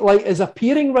the white light is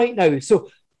appearing right now. So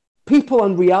people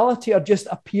and reality are just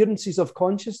appearances of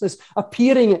consciousness,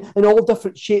 appearing in all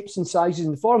different shapes and sizes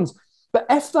and forms. But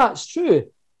if that's true,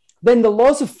 then the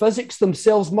laws of physics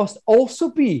themselves must also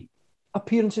be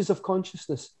appearances of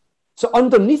consciousness. So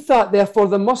underneath that, therefore,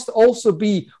 there must also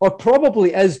be, or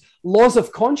probably is, laws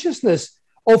of consciousness,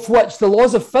 of which the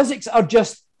laws of physics are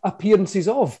just appearances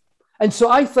of. And so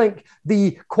I think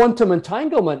the quantum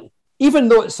entanglement, even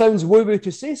though it sounds woo-woo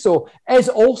to say so, is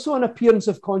also an appearance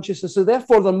of consciousness. So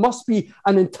therefore, there must be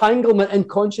an entanglement in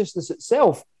consciousness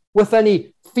itself with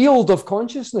any field of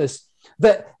consciousness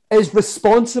that is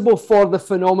responsible for the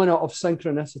phenomena of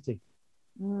synchronicity.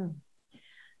 Mm.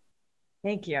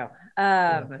 Thank you.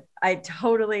 I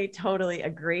totally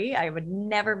agree. I would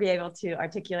never be able to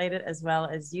articulate it as well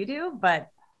as you do, but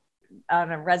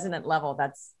on a resonant level,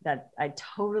 that I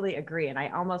totally agree. And I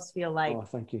almost feel like, oh,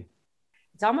 thank you.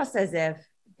 It's almost as if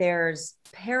there's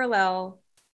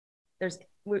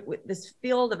this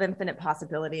field of infinite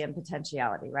possibility and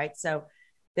potentiality, right? So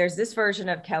there's this version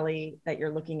of Kelly that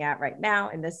you're looking at right now,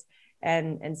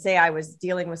 and say I was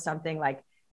dealing with something like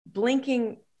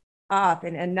blinking off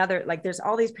in another, like there's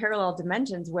all these parallel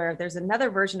dimensions where there's another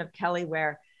version of Kelly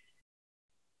where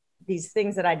these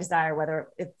things that I desire, whether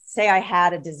it's, say I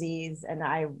had a disease and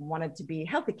I wanted to be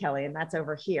healthy Kelly, and that's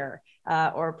over here,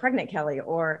 or pregnant Kelly,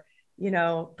 or, you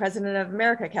know, President of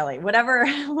America Kelly,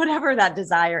 whatever that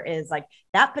desire is, like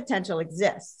that potential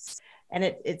exists. And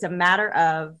it's a matter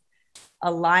of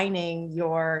aligning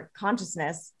your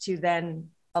consciousness to then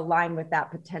align with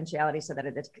that potentiality so that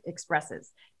it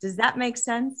expresses. Does that make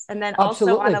sense? And then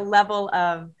Absolutely. Also on a level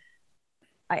of,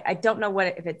 I don't know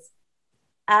if it's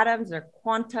atoms or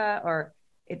quanta, or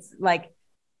it's like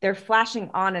they're flashing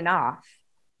on and off.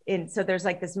 And so there's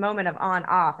like this moment of on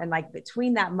off, and like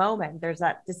between that moment, there's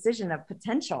that decision of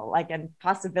potential, like, and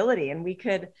possibility. And we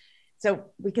can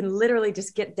literally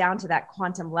just get down to that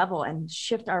quantum level and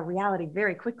shift our reality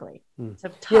very quickly. So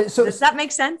does that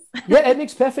make sense? Yeah, it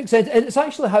makes perfect sense. And it's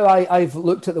actually how I've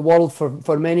looked at the world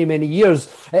for many, many years.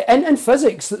 In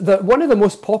physics, one of the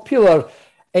most popular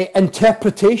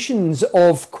interpretations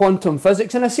of quantum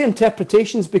physics, and I say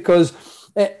interpretations because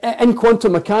in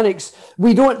quantum mechanics,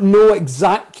 we don't know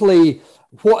exactly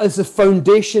what is the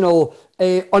foundational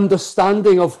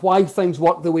understanding of why things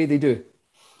work the way they do.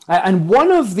 And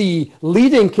one of the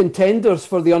leading contenders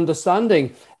for the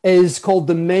understanding is called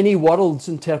the many worlds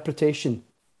interpretation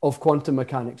of quantum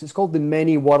mechanics. It's called the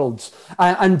many worlds.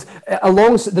 And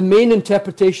alongside the main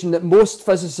interpretation that most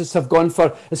physicists have gone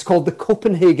for is called the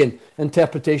Copenhagen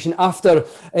interpretation, after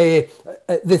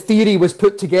the theory was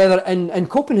put together in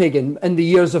Copenhagen in the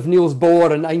years of Niels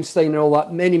Bohr and Einstein and all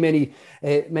that many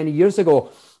years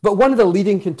ago. But one of the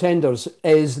leading contenders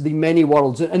is the many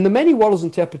worlds. And the many worlds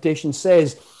interpretation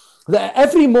says that at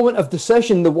every moment of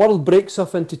decision, the world breaks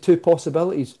up into two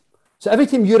possibilities. So every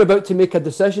time you're about to make a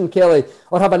decision, Kelly,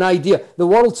 or have an idea, the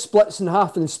world splits in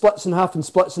half and splits in half and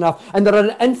splits in half. And there are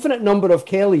an infinite number of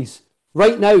Kellys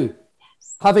right now,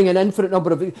 having an infinite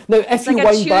number of... Now, if you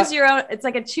wind back... It's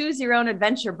like a choose your own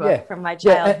adventure book from my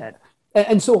childhood.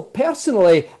 And so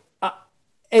personally,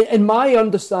 in my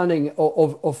understanding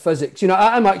of physics, you know,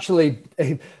 I'm actually...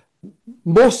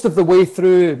 most of the way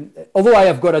through, although I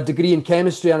have got a degree in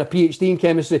chemistry and a PhD in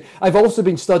chemistry, I've also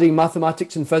been studying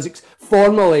mathematics and physics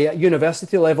formally at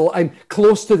university level. I'm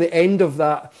close to the end of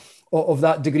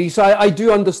that degree. So I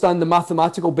do understand the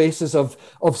mathematical basis of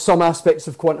some aspects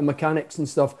of quantum mechanics and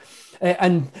stuff.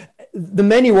 And the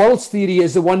many worlds theory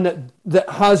is the one that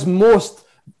has most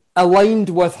aligned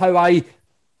with how I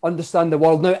understand the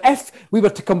world. Now, if we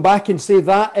were to come back and say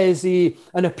that is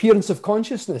an appearance of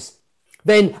consciousness,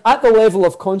 then at the level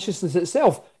of consciousness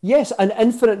itself, yes, an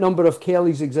infinite number of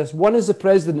Kellys exist. One is the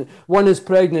president, one is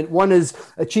pregnant, one is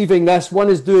achieving this, one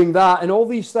is doing that, and all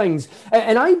these things.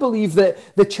 And I believe that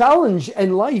the challenge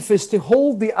in life is to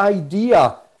hold the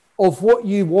idea of what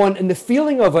you want and the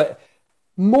feeling of it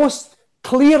most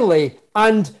clearly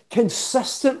and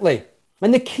consistently.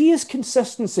 And the key is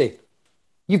consistency.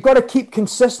 You've got to keep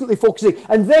consistently focusing.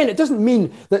 And then it doesn't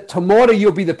mean that tomorrow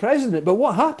you'll be the president. But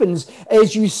what happens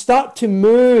is you start to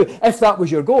move, if that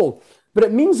was your goal. But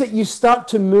it means that you start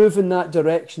to move in that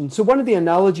direction. So one of the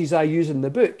analogies I use in the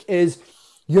book is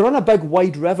you're on a big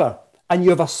wide river and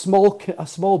you have a small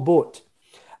boat.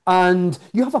 And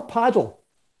you have a paddle.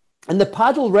 And the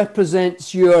paddle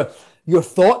represents your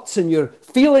thoughts and your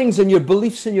feelings and your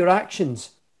beliefs and your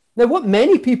actions. Now, what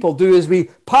many people do is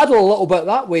we paddle a little bit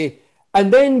that way,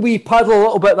 and then we paddle a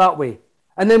little bit that way.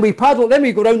 And then we paddle, then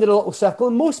we go round in a little circle.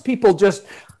 And most people just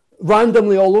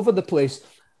randomly all over the place.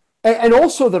 And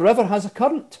also the river has a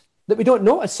current. that we don't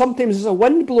notice. Sometimes there's a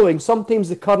wind blowing. Sometimes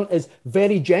the current is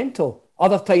very gentle.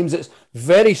 Other times it's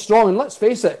very strong. And let's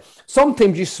face it,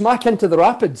 sometimes you smack into the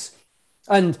rapids.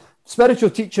 And spiritual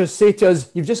teachers say to us,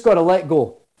 you've just got to let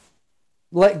go.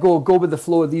 Let go, go with the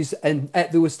flow of these and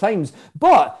at those times.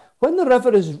 But when the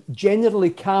river is generally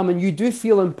calm and you do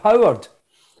feel empowered,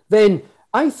 then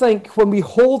I think when we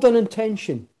hold an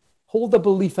intention, hold a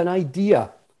belief, an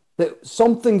idea, that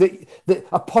something that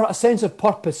a sense of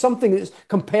purpose, something that's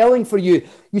compelling for you,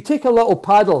 you take a little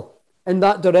paddle in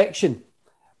that direction,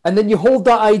 and then you hold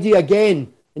that idea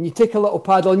again, and you take a little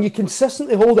paddle, and you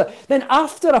consistently hold it. Then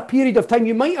after a period of time,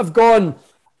 you might have gone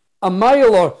a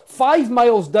mile or 5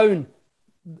 miles down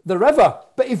the river,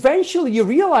 but eventually you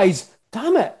realize,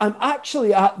 damn it, I'm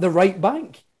actually at the right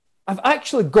bank. I've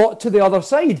actually got to the other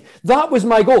side. That was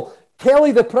my goal.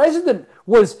 Kelly, the president,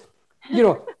 was,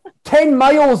 10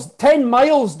 miles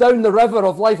down the river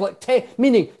of life,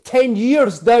 meaning 10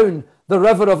 years down the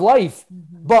river of life.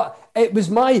 Mm-hmm. But it was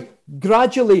my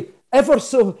gradually, ever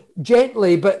so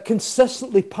gently, but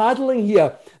consistently paddling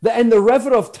here, that in the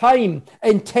river of time,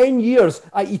 in 10 years,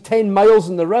 i.e. 10 miles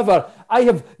in the river, I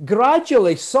have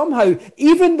gradually, somehow,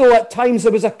 even though at times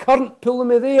there was a current pulling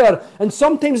me there, and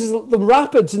sometimes the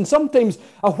rapids, and sometimes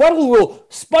a whirlpool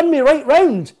spun me right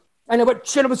round, and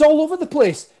it was all over the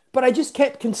place. But I just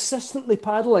kept consistently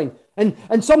paddling.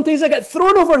 And some days I get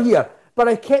thrown over here, but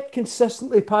I kept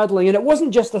consistently paddling. And it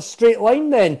wasn't just a straight line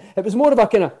then. It was more of a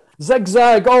kind of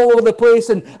zigzag all over the place.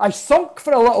 And I sunk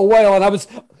for a little while, and I was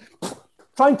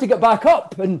trying to get back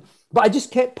up. But I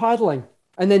just kept paddling.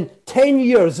 And then 10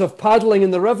 years of paddling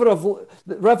in the river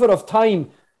of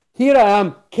time. Here I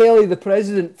am, Kelly, the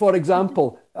president, for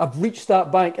example. I've reached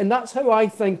that bank. And that's how I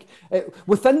think,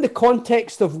 within the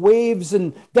context of waves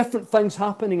and different things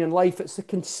happening in life, it's the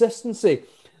consistency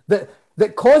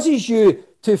that causes you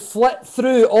to flit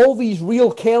through all these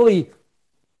real Kelly,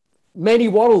 many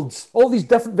worlds, all these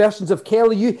different versions of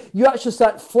Kelly. You actually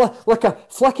start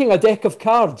flicking a deck of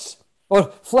cards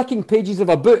or flicking pages of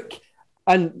a book,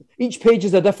 and each page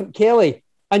is a different Kelly.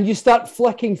 And you start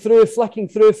flicking through,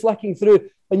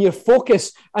 and you're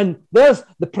focused. And there's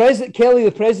the president, Kelly,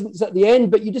 the president's at the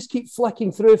end, but you just keep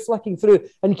flicking through,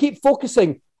 and you keep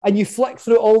focusing, and you flick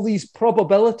through all these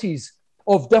probabilities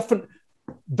of different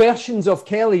versions of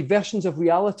Kelly, versions of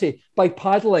reality by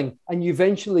paddling, and you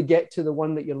eventually get to the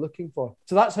one that you're looking for.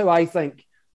 So that's how I think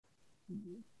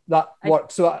that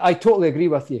works. So I totally agree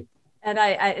with you. And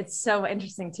it's so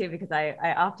interesting too, because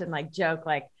I often joke,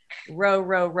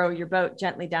 row your boat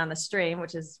gently down the stream,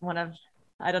 which is one of,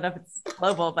 I don't know if it's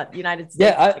global, but United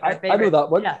States. Yeah, I know that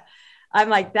one. Yeah. I'm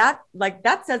that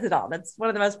says it all. That's one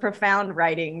of the most profound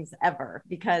writings ever,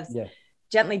 because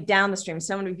gently down the stream,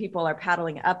 so many people are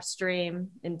paddling upstream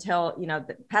until,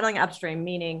 paddling upstream,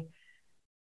 meaning,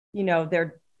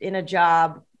 they're in a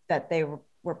job that they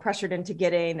were pressured into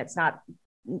getting. It's not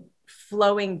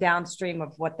flowing downstream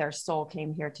of what their soul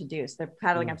came here to do. So they're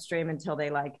paddling upstream until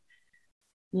they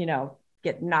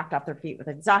get knocked off their feet with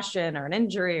exhaustion or an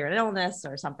injury or an illness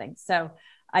or something. So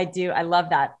I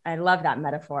love that. I love that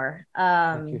metaphor.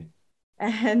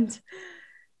 And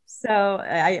so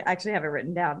I actually have it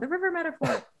written down, the river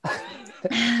metaphor.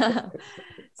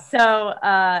 So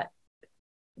I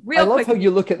love how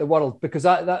you look at the world, because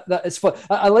that is fun.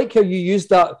 I like how you use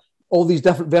that, all these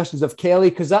different versions of Kelly,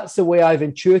 because that's the way I've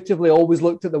intuitively always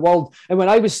looked at the world. And when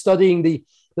I was studying the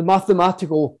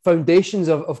mathematical foundations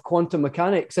of quantum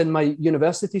mechanics in my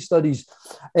university studies,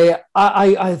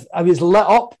 I was lit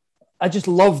up. I just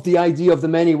loved the idea of the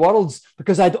many worlds,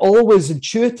 because I'd always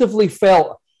intuitively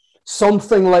felt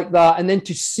something like that. And then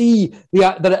to see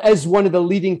that it is one of the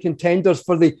leading contenders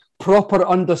for the proper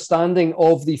understanding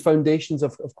of the foundations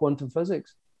of quantum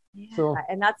physics. Yeah, so,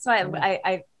 and that's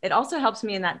why it also helps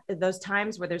me in those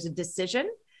times where there's a decision,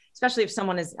 especially if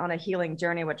someone is on a healing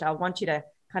journey, which I want you to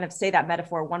kind of say that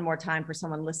metaphor one more time for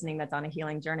someone listening that's on a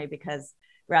healing journey, because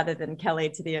rather than Kelly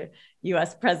to the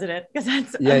US president, because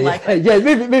that's unlikely. Yeah,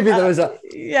 maybe there was a...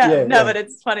 But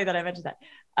it's funny that I mentioned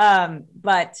that.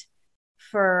 But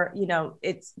for,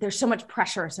 there's so much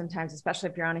pressure sometimes, especially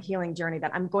if you're on a healing journey,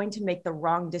 that I'm going to make the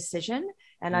wrong decision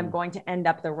and I'm going to end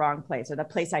up the wrong place, or the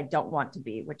place I don't want to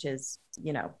be, which is,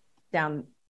 down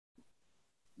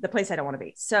the place I don't want to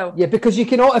be. So yeah, because you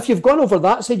can, if you've gone over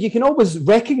that side, you can always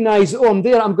recognize, I'm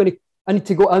there, I need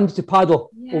to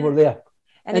paddle over there.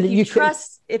 And if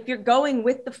if you're going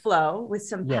with the flow with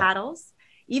some paddles,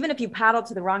 even if you paddle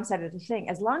to the wrong side of the thing,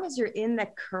 as long as you're in the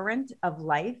current of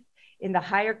life, in the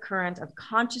higher current of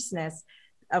consciousness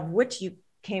of which you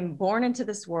came born into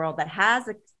this world, that has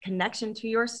a connection to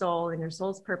your soul and your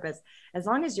soul's purpose, as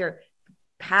long as you're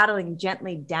paddling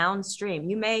gently downstream,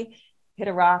 you may hit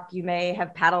a rock. You may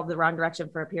have paddled the wrong direction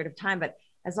for a period of time, but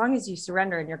as long as you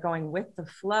surrender and you're going with the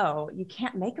flow, you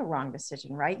can't make a wrong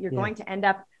decision, right? You're going to end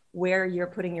up where you're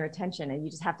putting your attention, and you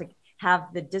just have to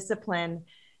have the discipline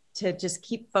to just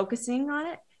keep focusing on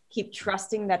it, keep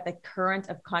trusting that the current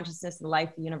of consciousness,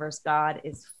 life, the universe, God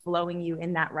is flowing you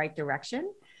in that right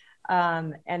direction.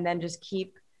 And then just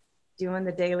keep doing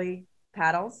the daily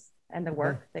paddles and the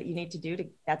work that you need to do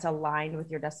that's aligned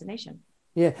with your destination.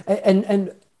 Yeah.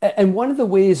 And one of the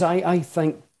ways I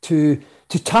think to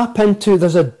tap into,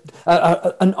 there's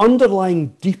an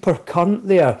underlying deeper current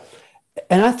there.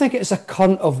 And I think it's a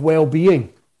current of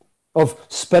well-being, of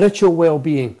spiritual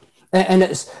well-being. And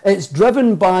it's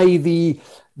driven by the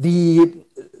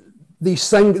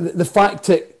fact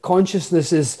that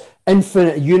consciousness is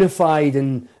infinite, unified,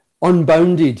 and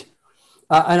unbounded.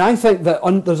 And I think that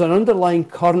there's an underlying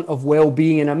current of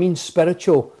well-being, and I mean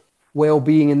spiritual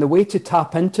well-being, and the way to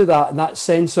tap into that, and that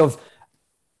sense of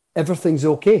everything's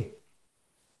okay,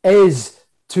 is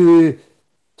to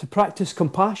practice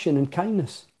compassion and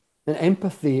kindness and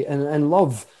empathy and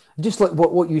love. Just like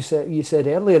what you said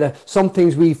earlier, some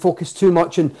things we focus too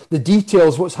much on the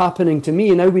details, what's happening to me,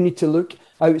 and now we need to look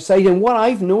outside. And what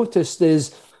I've noticed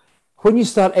is when you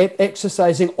start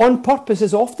exercising on purpose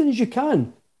as often as you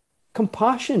can,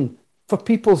 compassion for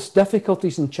people's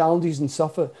difficulties and challenges and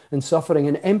suffering,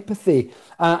 and empathy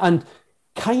and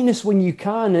kindness when you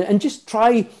can, and just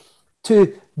try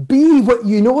to be what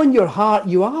you know in your heart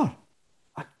you are,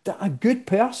 a good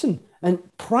person, and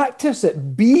practice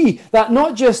it. Be that,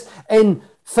 not just in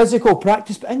physical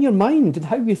practice, but in your mind and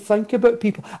how you think about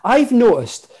people. I've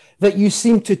noticed that you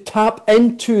seem to tap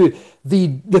into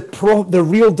the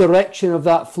real direction of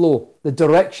that flow, the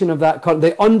direction of that current,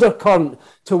 the undercurrent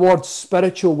towards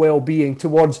spiritual well-being,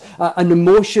 towards an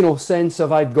emotional sense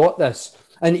of I've got this.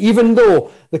 And even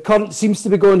though the current seems to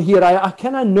be going here, I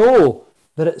kind of know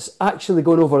that it's actually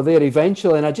going over there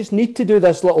eventually, and I just need to do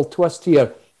this little twist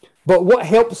here. But what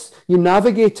helps you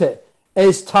navigate it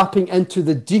is tapping into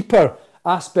the deeper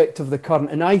aspect of the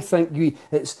current. And I think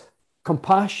it's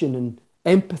compassion and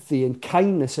empathy and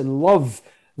kindness and love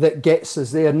that gets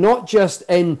us there, not just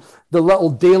in the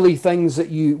little daily things that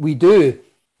we do,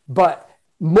 but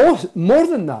more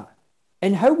than that,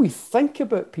 in how we think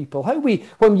about people. How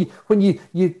when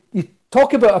you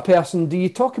talk about a person, do you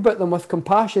talk about them with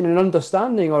compassion and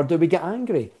understanding, or do we get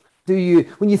angry?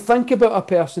 When you think about a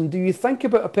person, do you think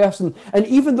about a person, and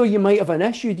even though you might have an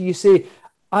issue, do you say,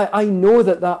 I know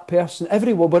that person,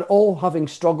 everyone, we're all having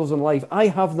struggles in life. I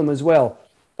have them as well.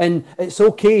 And it's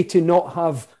okay to not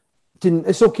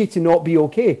be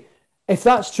okay. If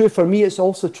that's true for me, it's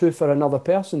also true for another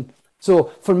person.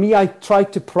 So for me, I try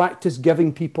to practice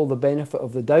giving people the benefit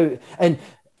of the doubt. And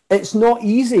it's not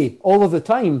easy all of the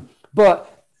time,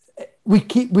 but we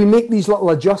make these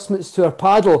little adjustments to our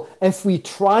paddle if we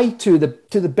try to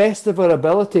the best of our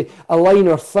ability, align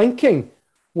our thinking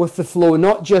with the flow,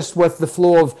 not just with the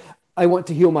flow of I want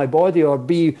to heal my body or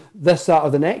be this, that, or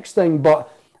the next thing, but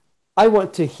I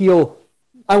want to heal.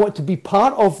 I want to be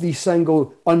part of the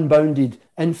single, unbounded,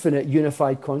 infinite,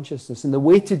 unified consciousness. And the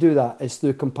way to do that is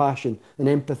through compassion and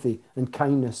empathy and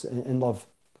kindness and love.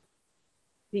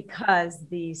 Because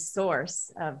the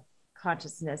source of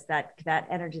consciousness, that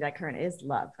energy, that current is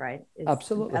love, right?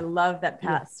 Absolutely. A love that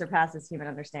surpasses human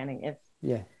understanding.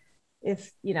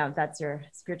 If that's your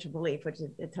spiritual belief, which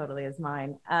it totally is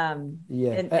mine.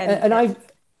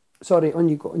 Sorry, on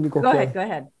you go. Go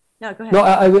ahead. No, go ahead. No,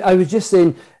 I was just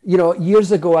saying,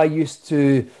 years ago I used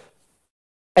to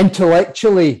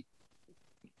intellectually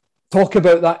talk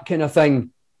about that kind of thing,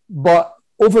 but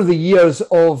over the years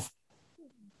of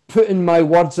putting my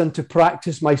words into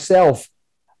practice myself,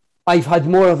 I've had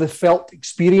more of the felt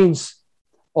experience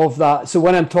of that. So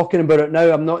when I'm talking about it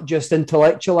now, I'm not just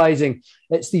intellectualizing.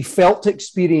 It's the felt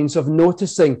experience of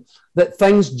noticing that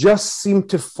things just seem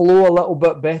to flow a little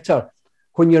bit better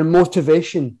when your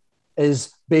motivation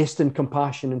is based in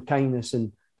compassion and kindness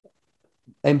and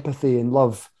empathy and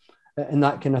love and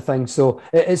that kind of thing. So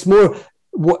it's more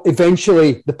what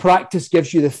eventually the practice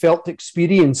gives you the felt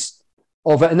experience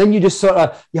of it. And then you just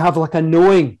you have like a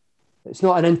knowing. It's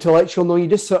not an intellectual knowing. You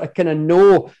just sort of kind of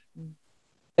know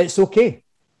it's okay.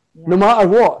 Yeah. No matter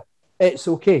what, it's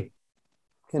okay.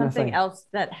 Something else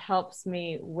that helps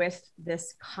me with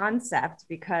this concept,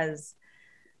 because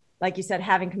like you said,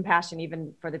 having compassion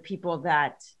even for the people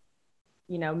that,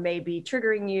 may be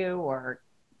triggering you, or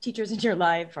teachers in your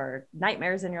life, or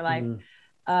nightmares in your life.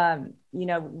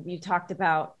 You talked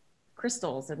about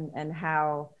crystals and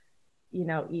how,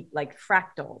 eat like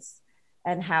fractals,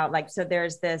 and how so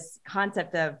there's this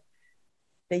concept of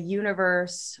the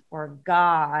universe or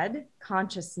God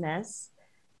consciousness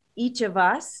each of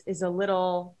us is a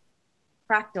little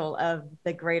fractal of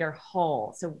the greater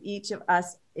whole. So each of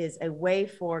us is a way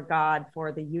for God,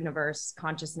 for the universe,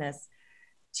 consciousness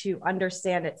to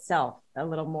understand itself a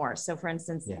little more. So for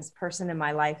instance, this person in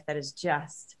my life that is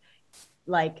just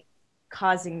like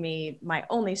causing me my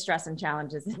only stress and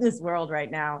challenges in this world right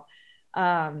now.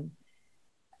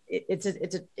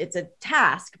 It's a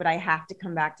task, but I have to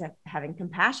come back to having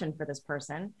compassion for this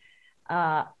person.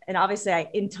 And obviously I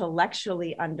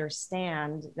intellectually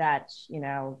understand that, you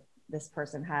know, this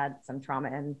person had some trauma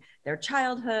in their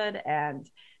childhood and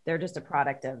they're just a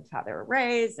product of how they were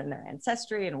raised and their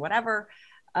ancestry and whatever.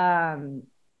 And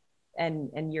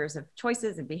years of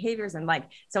choices and behaviors. And like,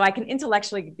 so I can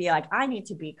intellectually be like, I need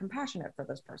to be compassionate for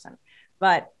this person,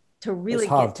 but to really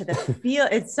get to the feel,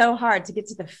 it's so hard to get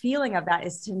to the feeling of that,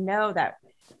 is to know that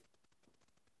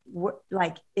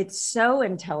like, it's so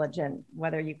intelligent,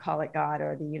 whether you call it God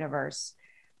or the universe,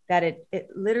 that it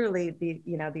literally,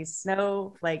 you know, these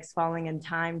snowflakes falling in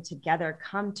time together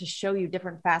come to show you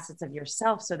different facets of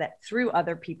yourself, so that through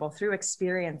other people, through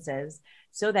experiences,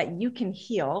 so that you can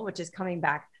heal, which is coming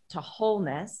back to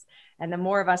wholeness. And the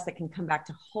more of us that can come back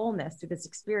to wholeness through this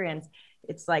experience,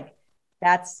 it's like,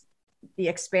 that's the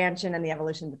expansion and the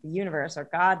evolution that the universe or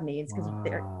God needs, because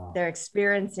they're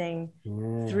experiencing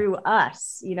through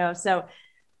us, you know. So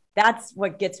that's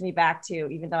what gets me back to,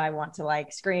 even though I want to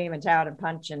like scream and shout and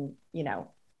punch and, you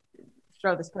know,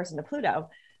 throw this person to Pluto,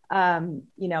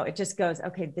 you know, it just goes,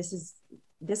 okay, this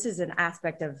is an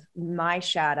aspect of my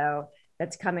shadow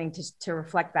that's coming to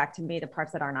reflect back to me the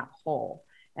parts that are not whole.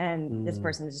 And this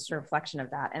person is just a reflection of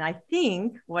that. And I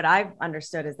think what I've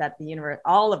understood is that the universe,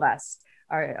 all of us,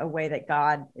 are a way that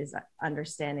God is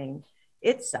understanding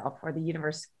itself, or the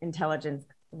universe, intelligence,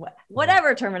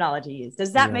 whatever terminology you use.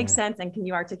 Does that make sense? And can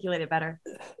you articulate it better?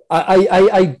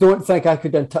 I don't think I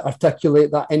could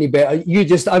articulate that any better.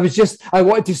 I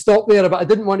wanted to stop there, but I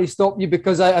didn't want to stop you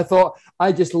because I thought,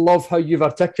 I just love how you've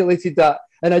articulated that.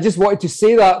 And I just wanted to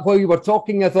say that while you were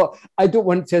talking. I thought, I don't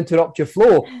want to interrupt your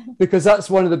flow, because that's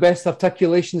one of the best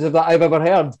articulations of that I've ever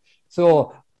heard.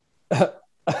 So,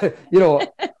 you know,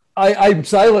 I'm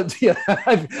silent here.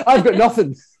 I've got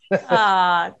nothing.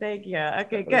 Thank you.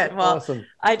 Okay, good. Well, awesome.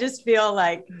 I just feel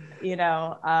like, you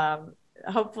know,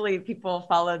 hopefully people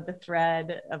followed the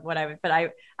thread of what but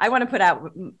I want to put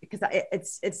out, because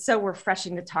it's so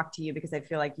refreshing to talk to you, because I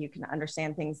feel like you can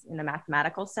understand things in a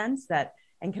mathematical sense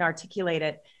and can articulate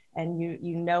it. And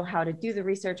you know how to do the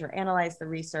research or analyze the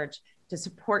research to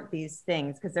support these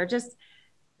things, because they're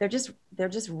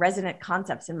just resonant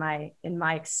concepts in my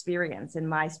experience, in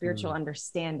my spiritual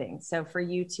understanding. So for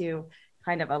you to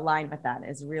kind of align with that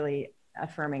is really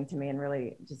affirming to me, and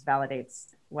really just validates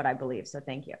what I believe. So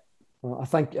thank you. Well,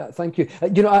 thank you.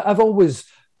 You know, I've always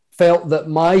felt that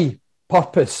my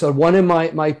purpose, or one of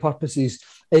my purposes,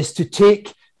 is to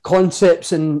take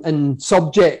concepts and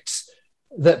subjects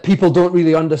that people don't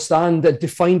really understand, and to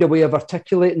find a way of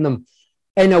articulating them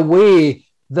in a way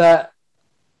that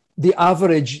the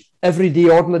average, everyday,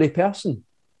 ordinary person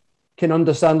can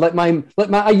understand.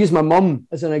 I use my mum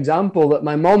as an example. That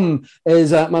my mum's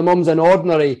an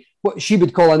ordinary, what she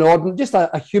would call an ordinary, just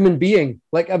a human being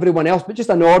like everyone else, but just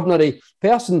an ordinary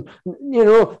person. You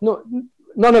know,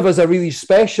 none of us are really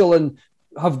special and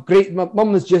have great. My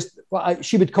mum was just,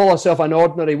 she would call herself an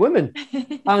ordinary woman,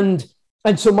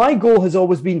 and so my goal has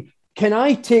always been, can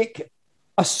I take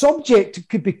a subject that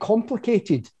could be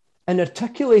complicated and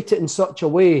articulate it in such a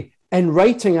way, in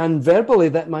writing and verbally,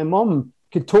 that my mum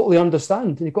could totally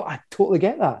understand? And you go, I totally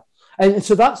get that. And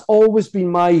so that's always been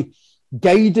my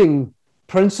guiding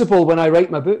principle when I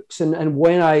write my books, and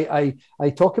when I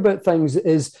talk about things,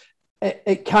 is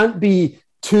it can't be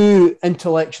too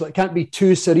intellectual, it can't be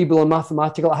too cerebral and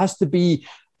mathematical. It has to be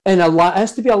a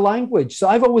language. So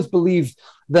I've always believed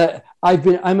that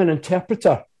I'm an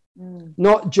interpreter,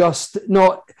 not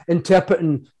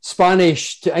interpreting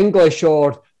Spanish to English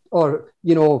or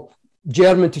you know,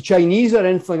 German to Chinese or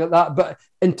anything like that, but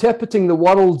interpreting the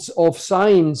worlds of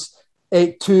science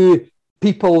to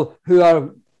people who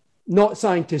are not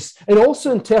scientists, and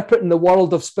also interpreting the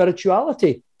world of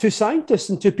spirituality to scientists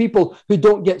and to people who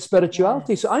don't get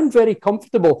spirituality. Yes. So I'm very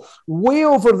comfortable way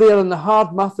over there in the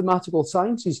hard mathematical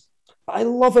sciences. I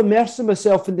love immersing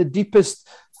myself in the deepest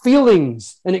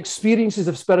feelings and experiences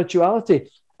of spirituality.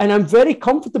 And I'm very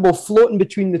comfortable floating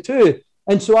between the two.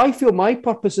 And so I feel my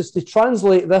purpose is to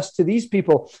translate this to these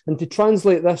people, and to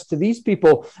translate this to these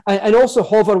people, and also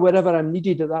hover wherever I'm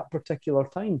needed at that particular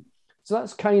time. So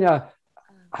that's kind of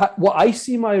what I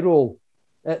see my role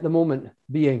at the moment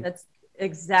being. That's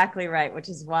exactly right, which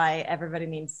is why everybody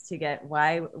needs to get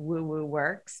why woo-woo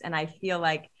works. And I feel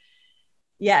like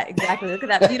Yeah, exactly. Look at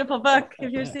that beautiful book.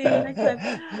 If you're seeing it next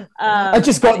time. I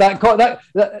just got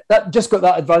that just got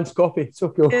that advanced copy. So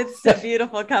cool. It's a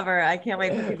beautiful cover. I can't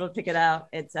wait for people to pick it out.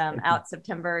 It's out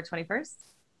September 21st.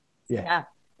 Yeah,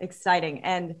 exciting.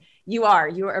 And you are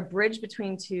a bridge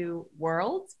between two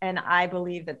worlds. And I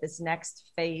believe that this next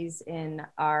phase in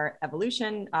our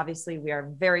evolution, obviously we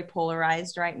are very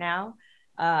polarized right now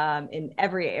in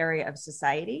every area of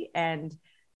society. And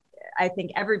I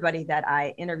think everybody that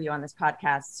I interview on this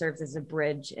podcast serves as a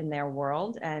bridge in their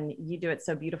world, and you do it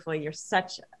so beautifully. You're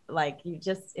such you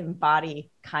just embody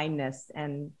kindness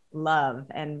and love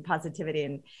and positivity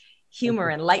and humor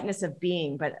and lightness of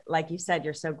being. But like you said,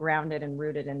 you're so grounded and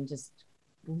rooted in just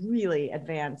really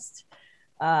advanced,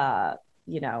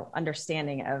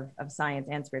 understanding of science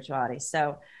and spirituality.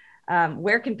 So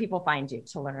where can people find you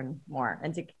to learn more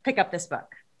and to pick up this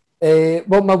book?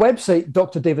 Well, my website,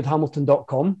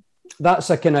 drdavidhamilton.com. That's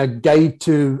a kind of guide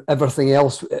to everything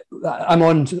else. I'm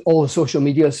on all the social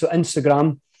media, so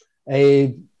Instagram,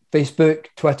 Facebook,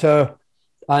 Twitter,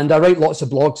 and I write lots of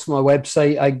blogs for my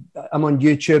website. I'm on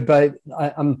YouTube.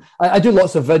 I do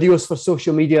lots of videos for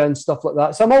social media and stuff like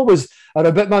that. So I'm always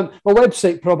a bit. My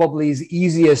website probably is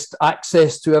easiest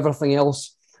access to everything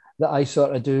else that I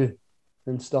sort of do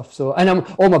and stuff. So, and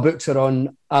all my books are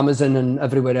on Amazon and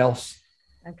everywhere else.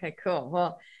 Okay, cool.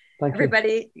 Well,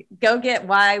 everybody, go get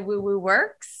Why Woo Woo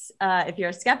Works. If you're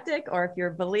a skeptic or if you're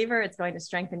a believer, it's going to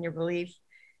strengthen your belief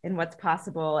in what's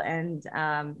possible. And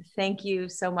thank you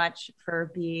so much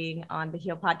for being on the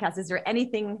Heal podcast. Is there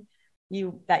anything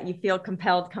that you feel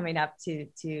compelled coming up to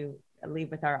leave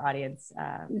with our audience?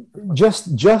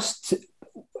 Just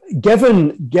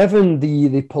given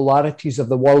the polarities of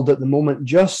the world at the moment,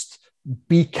 just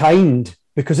be kind,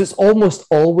 because it's almost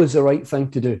always the right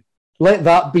thing to do. Let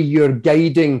that be your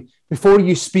guiding before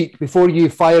you speak, before you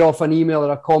fire off an email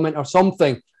or a comment or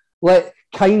something. Let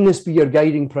kindness be your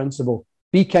guiding principle.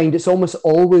 Be kind. It's almost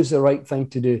always the right thing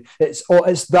to do. It's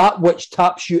that which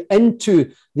taps you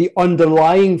into the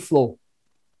underlying flow,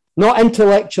 not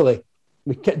intellectually.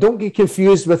 Don't get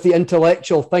confused with the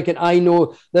intellectual thinking, I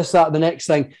know this, that, the next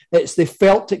thing. It's the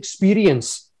felt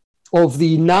experience of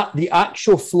the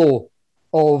actual flow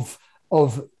of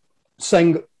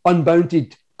saying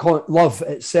unbounded love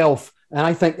itself. And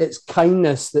I think it's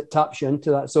kindness that taps you into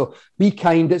that. So be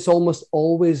kind. It's almost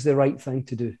always the right thing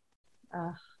to do.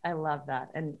 I love that.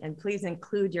 And please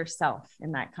include yourself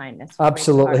in that kindness.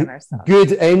 Absolutely.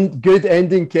 Good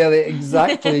ending, Kelly.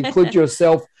 Exactly. Include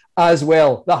yourself as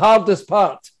well. The hardest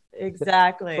part.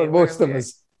 Exactly. For most of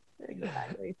us.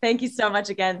 Exactly. Thank you so much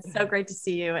again. So great to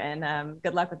see you, and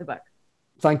good luck with the book.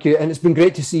 Thank you. And it's been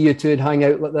great to see you too and hang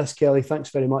out like this, Kelly. Thanks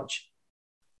very much.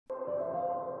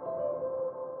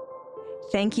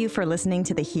 Thank you for listening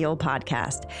to the Heal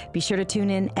podcast. Be sure to tune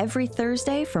in every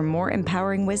Thursday for more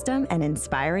empowering wisdom and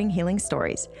inspiring healing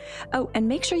stories. Oh, and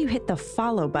make sure you hit the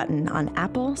follow button on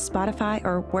Apple, Spotify,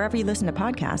 or wherever you listen to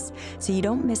podcasts so you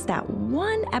don't miss that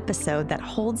one episode that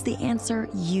holds the answer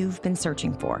you've been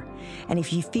searching for. And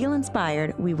if you feel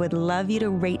inspired, we would love you to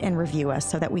rate and review us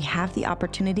so that we have the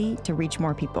opportunity to reach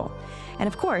more people. And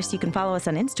of course, you can follow us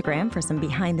on Instagram for some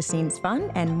behind-the-scenes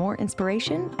fun and more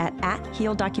inspiration at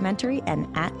 @HealDocumentary and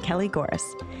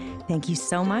 @KellyGorris. Thank you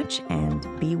so much, and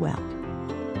be well.